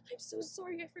boy. I'm so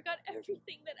sorry I forgot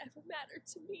everything that ever mattered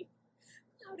to me.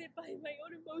 Clouded by my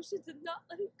own emotions and not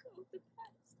letting go of the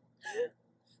past.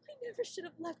 I never should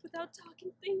have left without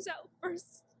talking things out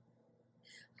first.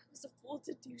 I was a fool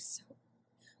to do so.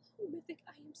 Oh, Mythic,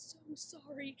 I am so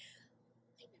sorry.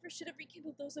 I never should have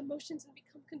rekindled those emotions and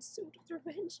become consumed with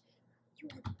revenge. You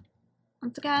are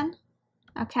Once again.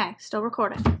 Okay, still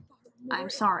recording. far more I'm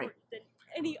sorry. important than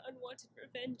any unwanted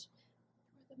revenge.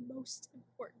 You are the most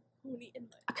important pony in my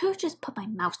life. I could have just put my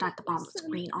mouse down at the bottom of the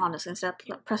screen, honestly, instead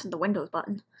of pressing the Windows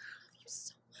button. I love you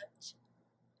so much.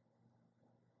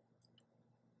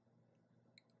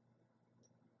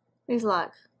 He's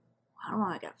like, I don't know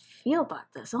how I gotta feel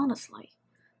about this, honestly.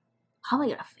 How am I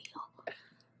gonna feel?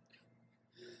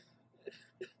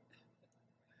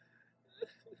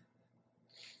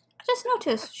 I just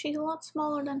noticed she's a lot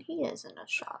smaller than he is in this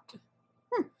shot.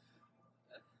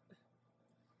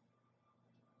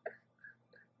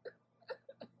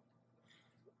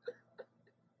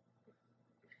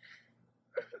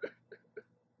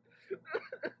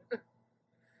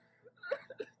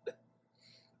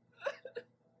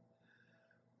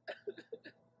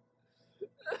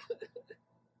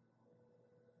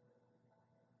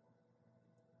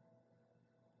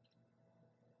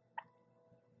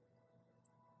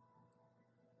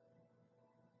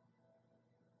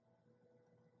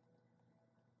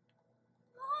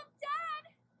 Mom,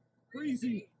 Dad!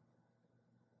 Breezy!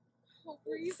 Oh,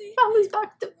 Breezy. Family's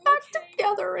back Okay.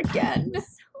 together again. I'm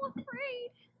so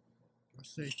afraid. You're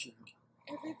safe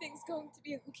now. Everything's going to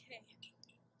be okay.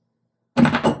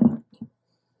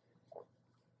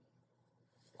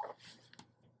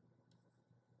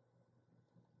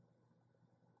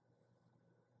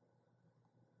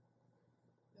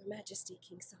 Your Majesty,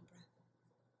 King Sombra.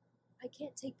 I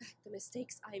can't take back the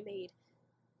mistakes I made.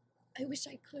 I wish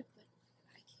I could, but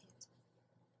I can't.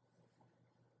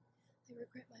 I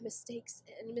regret my mistakes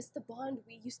and miss the bond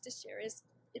we used to share as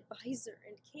advisor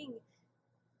and king,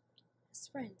 as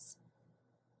friends.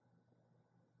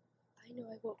 I know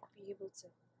I won't be able to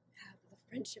have the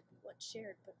friendship we once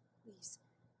shared, but please,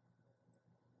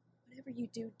 whatever you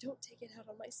do, don't take it out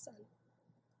on my son.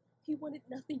 He wanted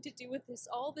nothing to do with this.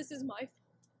 All this is my fault.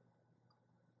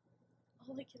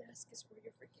 All I can ask is for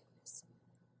your forgiveness.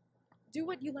 Do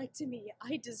what you like to me.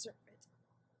 I deserve it.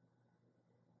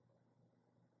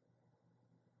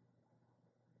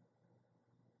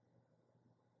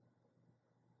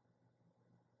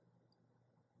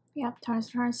 Yep, turns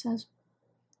to her and says,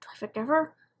 do I forgive her?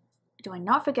 Or do I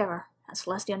not forgive her? And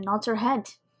Celestia nods her head.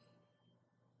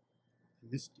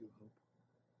 I missed you, Hope.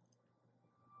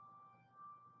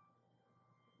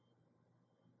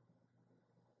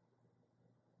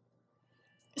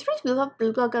 Is Prince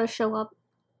Blueblood gonna show up?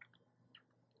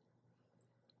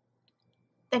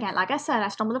 Again, like I said, I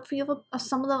stumbled up for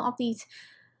some of these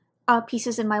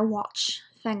pieces in my watch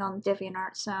thing on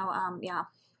DeviantArt, so yeah.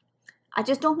 I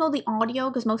just don't know the audio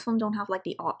because most of them don't have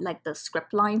like the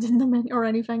script lines in them or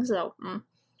anything. So,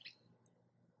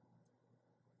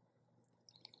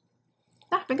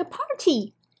 having a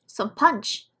party. Some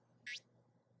punch.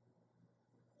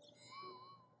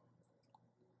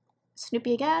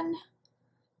 Snoopy again.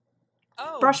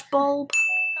 Oh, Brush bulb.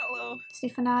 hello. Stay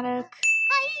fanatic.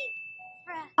 Hi,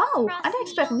 Oh, I didn't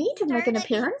expect me to make an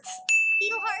appearance.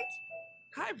 Beetleheart.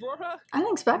 Hi, Rora. I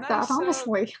didn't expect that, Nice,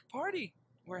 honestly. Party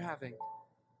we're having.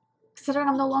 Considering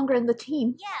I'm no longer in the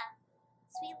team. Yeah,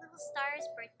 sweet little star's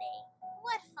birthday.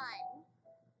 What fun.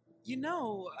 You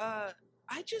know,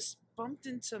 I just bumped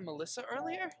into Melissa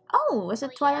earlier. Oh, is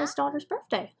it Twilight's daughter's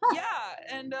birthday? Huh.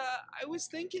 Yeah, and I was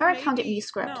thinking Alright, maybe... can't get me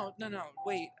script. No,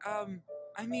 wait,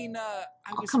 I mean, I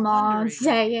Oh, was come on, wondering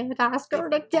say it. Ask her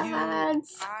to if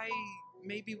dance.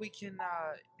 maybe we can,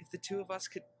 if the two of us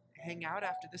could hang out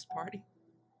after this party.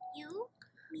 You?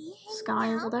 Me hanging Sky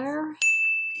out? over there.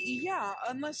 Yeah,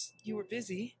 unless you were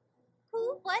busy.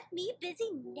 Who? What? Me? Busy?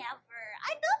 Never.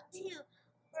 I'd love to.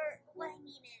 Or what I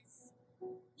mean is,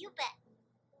 you bet.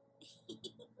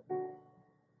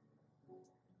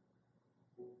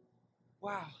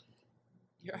 Wow,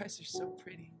 your eyes are so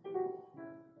pretty.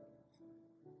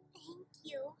 Thank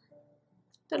you.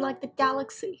 They're like the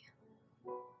galaxy.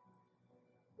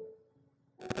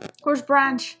 Where's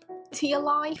Branch? Is he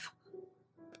alive?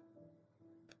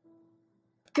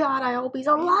 God, I hope he's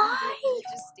alive!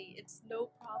 Majesty, it's no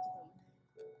problem.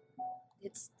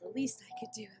 It's the least I could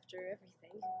do after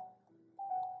everything.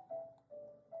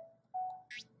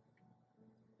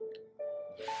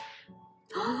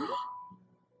 Oh,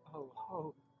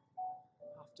 Hope.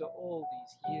 After all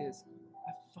these years,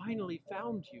 I finally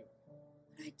found you.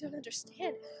 I don't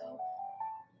understand how.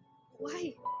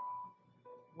 Why?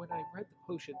 When I read the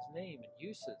potion's name and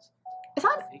uses, Is that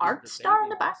I an figured art the star in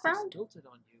baby the must have background? spilt it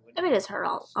on you and If it is her,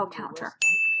 I'll caused your count her. worst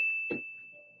nightmare.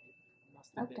 It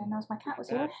must have Okay, been knows my cat was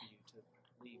pretty here. bad for you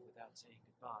to leave without saying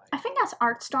goodbye. I think that's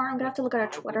art star. I'm gonna have to look at her I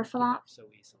Twitter wouldn't for give that. up so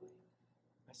easily.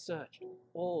 I searched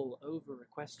all over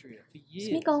Equestria for years,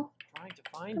 Smeagol, trying to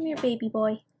find come you, here, baby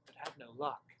boy. but had no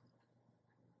luck.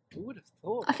 Who would have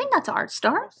thought? I think you'd that's art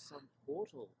star. cross some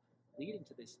portal leading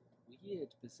to this weird,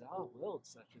 bizarre world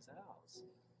such as ours.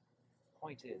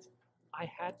 Point is, I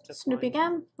had to Snoopy find you.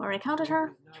 again. Already counted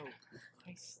her. No,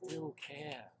 I still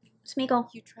care. Smeagol.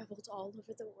 You traveled all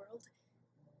over the world.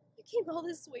 You came all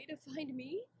this way to find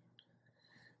me?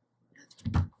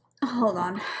 Hold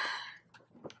on.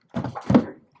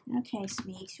 Okay,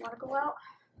 Smeeks, you wanna go out?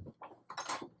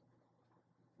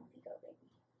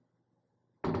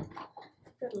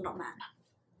 Good little man.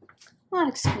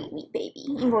 What a sweet baby.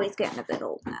 Your boy's getting a bit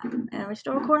old now. And we're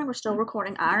still recording? We're still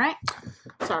recording. Alright.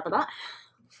 Sorry about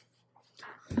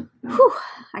that. Whew.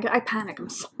 I panic. I'm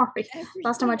sorry.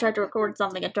 Last time I tried to record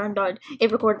something, it turned out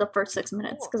it recorded the first 6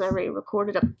 minutes because I already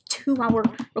recorded a 2-hour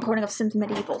recording of Sims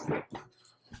Medieval.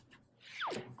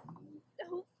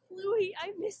 Oh, Louie,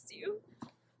 I missed you.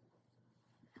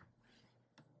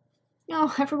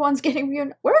 Oh, everyone's getting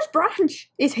reunited. Where's Branch?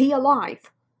 Is he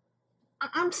alive?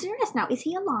 I'm serious now. Is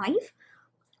he alive?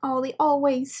 Oh, the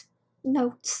always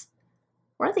notes.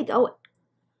 Where are they going?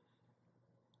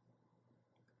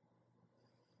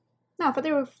 No, but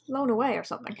they were flown away or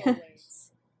something.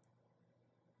 Always.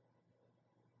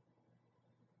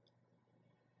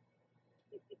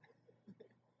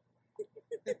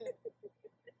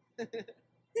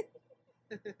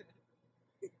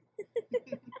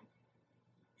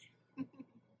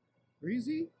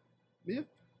 Breezy? Miff?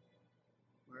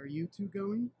 Where are you two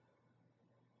going?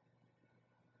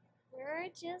 We're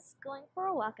just going for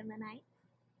a walk in the night.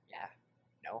 Yeah,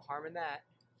 no harm in that.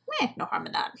 No harm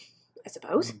in that, I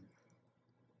suppose.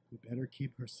 We better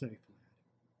keep her safe, lad.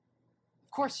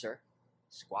 Of course, sir.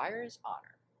 Squire's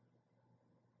honor.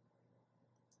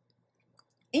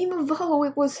 Even though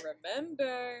it was...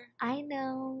 Remember. I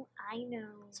know.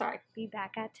 Sorry. Be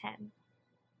back at 10.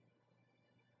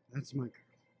 That's my girl.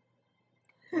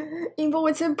 Even though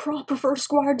it's improper for a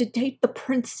squire to date the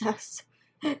princess,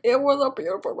 it was a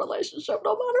beautiful relationship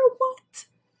no matter what.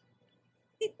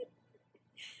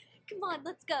 Come on,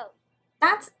 let's go.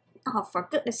 That's... Oh, for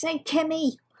goodness sake,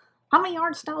 Kimmy! How many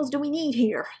art styles do we need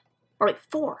here? Or like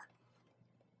 4.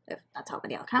 If that's how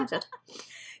many I'll count it.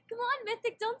 Come on,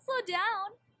 Mythic, don't slow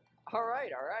down. All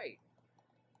right.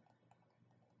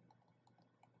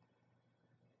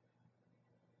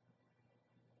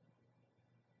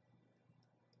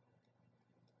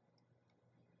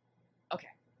 Okay,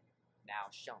 now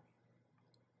show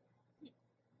me.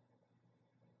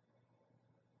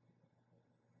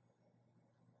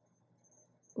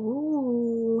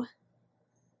 Ooh.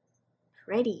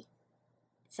 Pretty.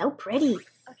 So pretty.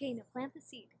 Okay, now plant the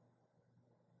seed.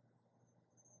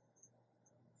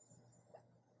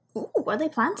 Ooh, what are they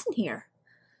planting here?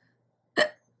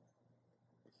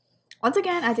 Once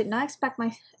again, I did not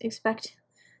expect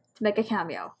to make a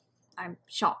cameo. I'm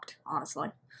shocked, honestly.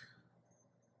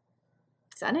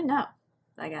 Because I didn't know.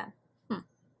 Again.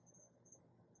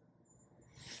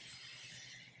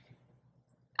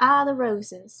 Ah, the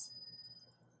roses.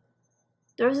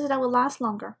 The roses that will last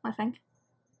longer, I think.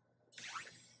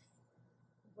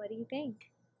 What do you think?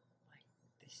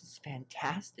 This is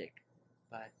fantastic.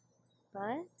 But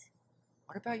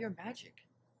what about your magic?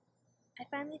 I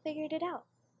finally figured it out.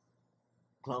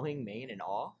 Glowing mane and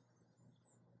all?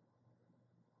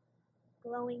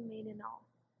 Glowing mane and all.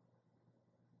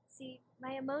 See,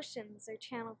 my emotions are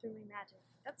channeled through my magic.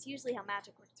 That's usually how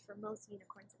magic works for most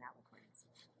unicorns and alicorns.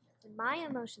 When my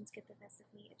emotions get the best of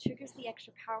me, it triggers the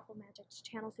extra powerful magic to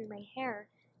channel through my hair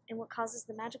and what causes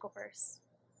the magical burst.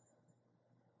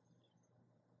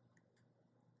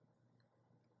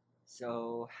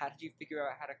 So, how did you figure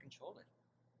out how to control it?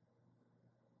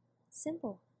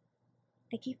 Simple.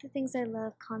 I keep the things I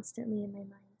love constantly in my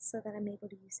mind so that I'm able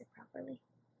to use it properly.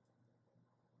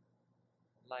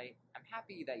 Like, I'm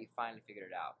happy that you finally figured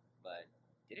it out, but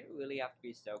did it really have to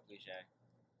be so cliche?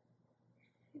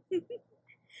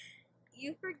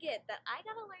 You forget that I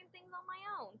gotta learn things on my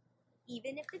own,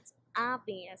 even if it's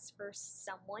obvious for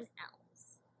someone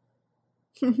else.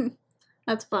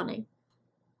 That's funny.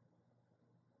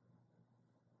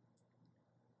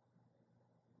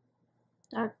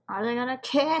 Are they gonna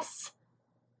kiss?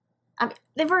 I mean,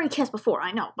 they've already kissed before,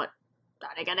 I know, but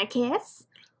are they gonna kiss?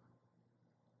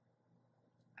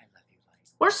 I love you,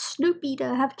 Light. Where's Snoopy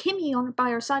to have Kimmy on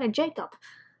by her side of Jacob?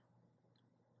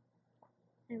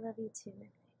 I love you too,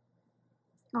 Midnight.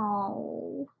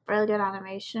 Oh, really good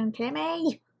animation,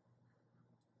 Kimmy.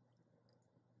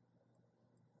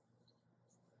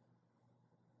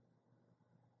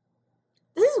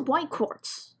 This is white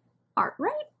quartz art,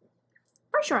 right?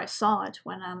 Pretty sure I saw it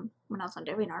when I was on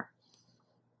DeviantArt.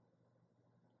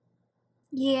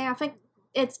 Yeah, I think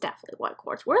it's definitely white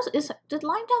quartz. Where is it? Did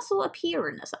Lime Castle appear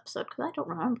in this episode? Because I don't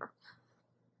remember.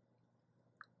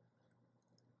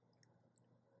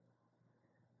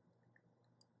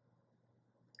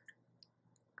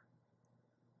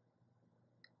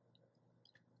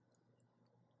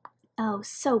 Oh,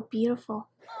 so beautiful.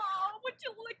 Oh, would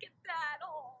you look at that?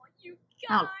 Oh, you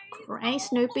guys. Oh, great,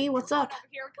 Snoopy. What's up? Come on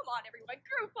over here. Come on, everyone.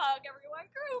 Group hug, everyone.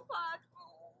 Group hug.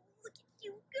 Oh, look at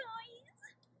you guys.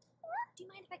 Do you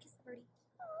mind if I kiss the birdie?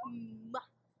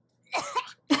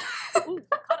 Ooh,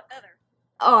 caught a feather.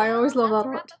 Oh, I always love that That's a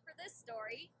art. wrap up for this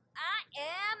story. I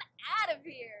am out of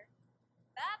here.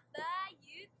 Bye-bye,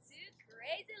 you two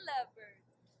crazy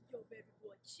lovers. Yo, baby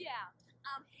boy, ciao.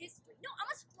 I'm history. No, I'm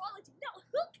astrology. No,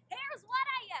 who cares what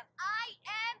I am? I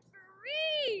am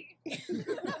free.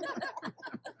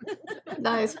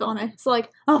 That is funny. It's like,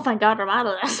 oh thank God I'm out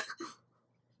of this.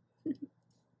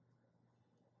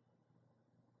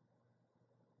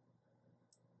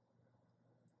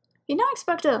 You now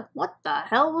expect a, what the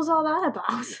hell was all that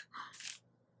about?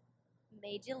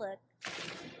 Made you look.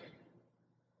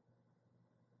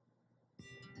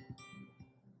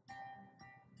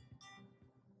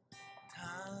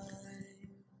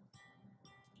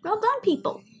 Well done,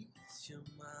 people.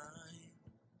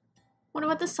 Wonder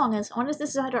what this song is. I wonder if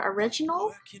this is either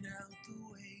original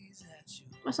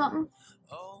or something.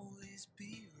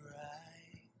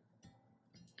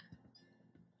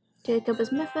 Jacob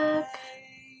is mythic.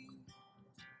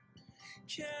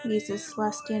 Uses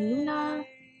Celestian Luna.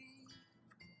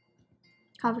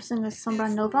 Conversing with Sombra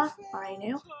Nova. Already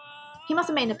knew. He must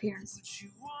have made an appearance.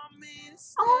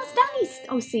 Oh, it's Danny's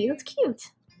OC. That's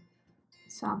cute.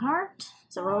 Songheart.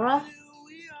 Zorora.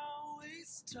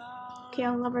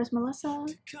 Kale Lovers Melissa.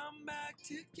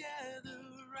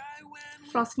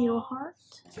 Frost Needle Heart.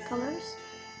 Colors.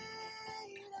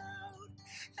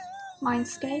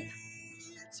 Mindscape.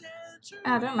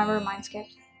 I don't remember Mindscape.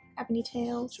 Ebony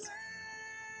Tales.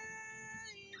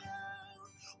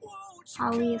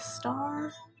 Ali a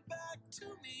Star.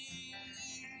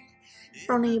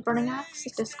 Burning Axe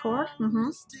is Discord.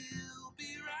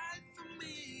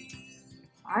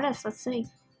 Artists, let's see.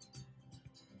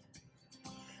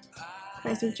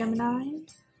 Crazy Gemini.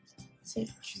 Let's see.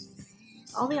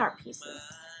 All the art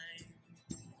pieces.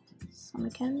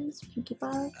 Summikins, Pinky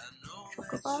Bug,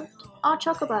 Chocobug. Oh,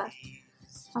 Chocobug.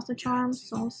 Also Charm,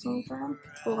 Soul Silver,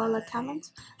 Fuala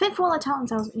Talent. I think Fuala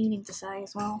Talent I was meaning to say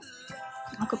as well.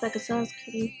 Uncle Pegasus,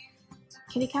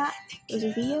 Kitty Cat,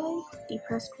 Rosie VA,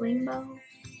 Depressed Rainbow,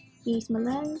 Beast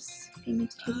Melez,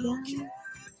 Phoenix KDM,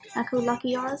 Echo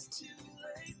Lucky Art,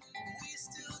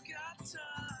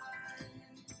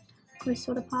 Chris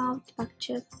Soda Pop,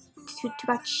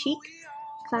 Tupac Cheek,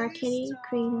 Clara Kitty,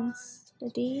 Credence, the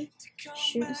D,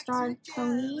 Shooting Star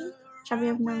Pony, Chubby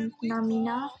of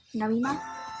Narima,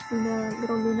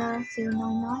 Little Luna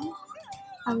 099,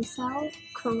 Alisal,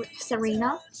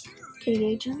 Serena, Kitty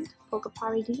Agent,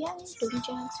 Pokepari DA, Dodie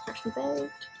Jax, Freshly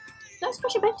Baked. No,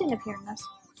 Freshly Baked didn't appear in this.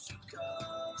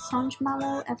 Sanj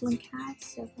Mallow, Evelyn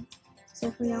Katz,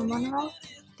 Zephyr Monroe,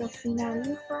 Delphina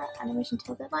Lufer, Animation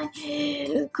Till Deadline,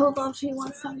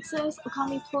 Cobalt3176,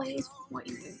 Okami Plays,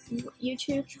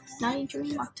 YouTube, Nighty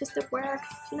Dream, Artistic Work,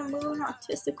 Tina Moon,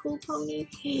 Artistic Cool Pony,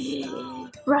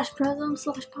 Brush Prism,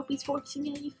 Slush Puppies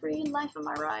 1483, Life Am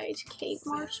I Right, Cat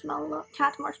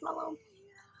Marshmallow,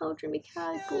 Hello Dreamy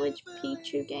Cat, Glitch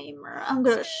Pichu Gamer. I'm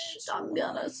gonna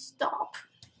stop.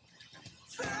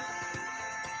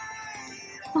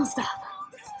 I'll stop.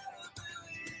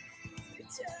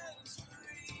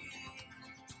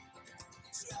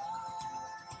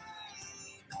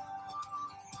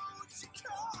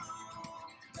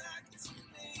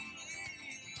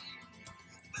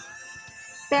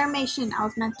 Bearmation, I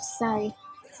was meant to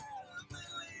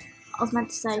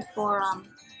say for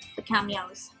the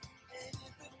cameos.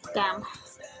 Damn,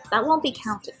 that won't be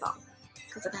counted though,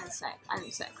 because I didn't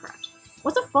say it correct.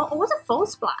 What's a full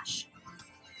splash?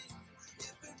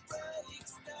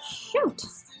 Shoot!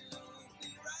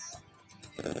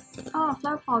 Oh,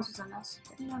 Flower Paws was in this.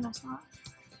 No, that's not.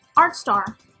 Art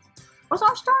Star. Was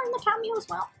Art Star in the cameo as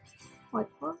well? Wait,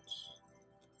 what?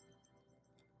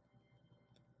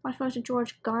 My photo to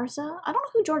George Garza. I don't know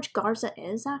who George Garza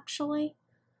is actually.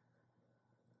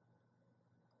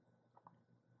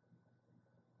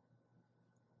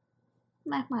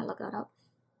 I might look that up.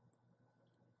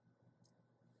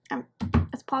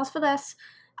 Let's pause for this.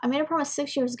 I made a promise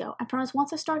 6 years ago. I promised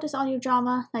once I start this audio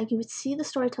drama that you would see the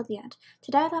story till the end.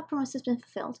 Today that promise has been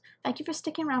fulfilled. Thank you for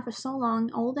sticking around for so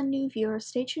long, old and new viewers.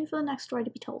 Stay tuned for the next story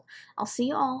to be told. I'll see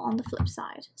you all on the flip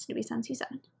side.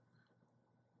 Snoopy727.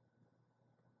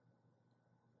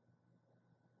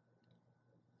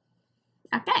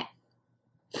 Okay.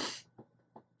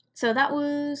 So that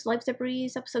was Life's a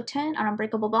Breeze episode 10, An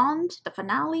Unbreakable Bond, the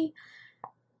finale.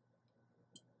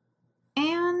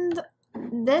 And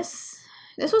this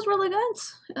was really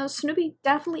good. Snoopy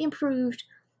definitely improved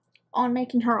on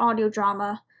making her audio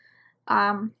drama.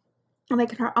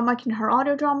 Making her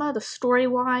audio drama, the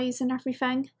story-wise and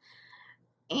everything.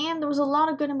 And there was a lot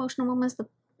of good emotional moments.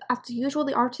 As usual,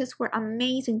 the artists were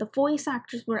amazing. The voice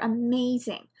actors were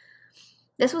amazing.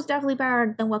 This was definitely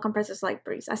better than Welcome Princess Light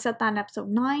Breeze. I said that in episode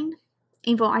 9.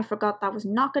 Even though I forgot that was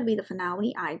not going to be the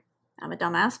finale. I'm a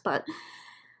dumbass, but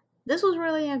this was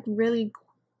really a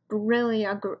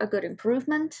good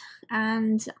improvement.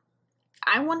 And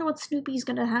I wonder what Snoopy's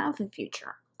going to have in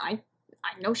future. I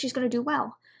know she's going to do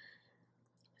well.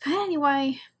 But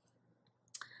anyway,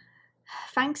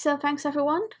 thanks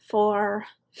everyone for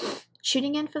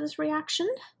tuning in for this reaction.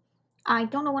 I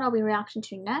don't know what I'll be reacting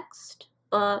to next,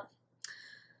 but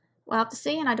we'll have to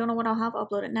see, and I don't know what I'll have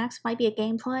uploaded next. Might be a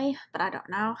gameplay, but I don't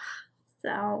know.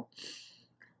 So,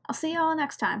 I'll see you all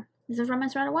next time. This is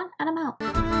RomanceWriter1, and I'm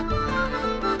out.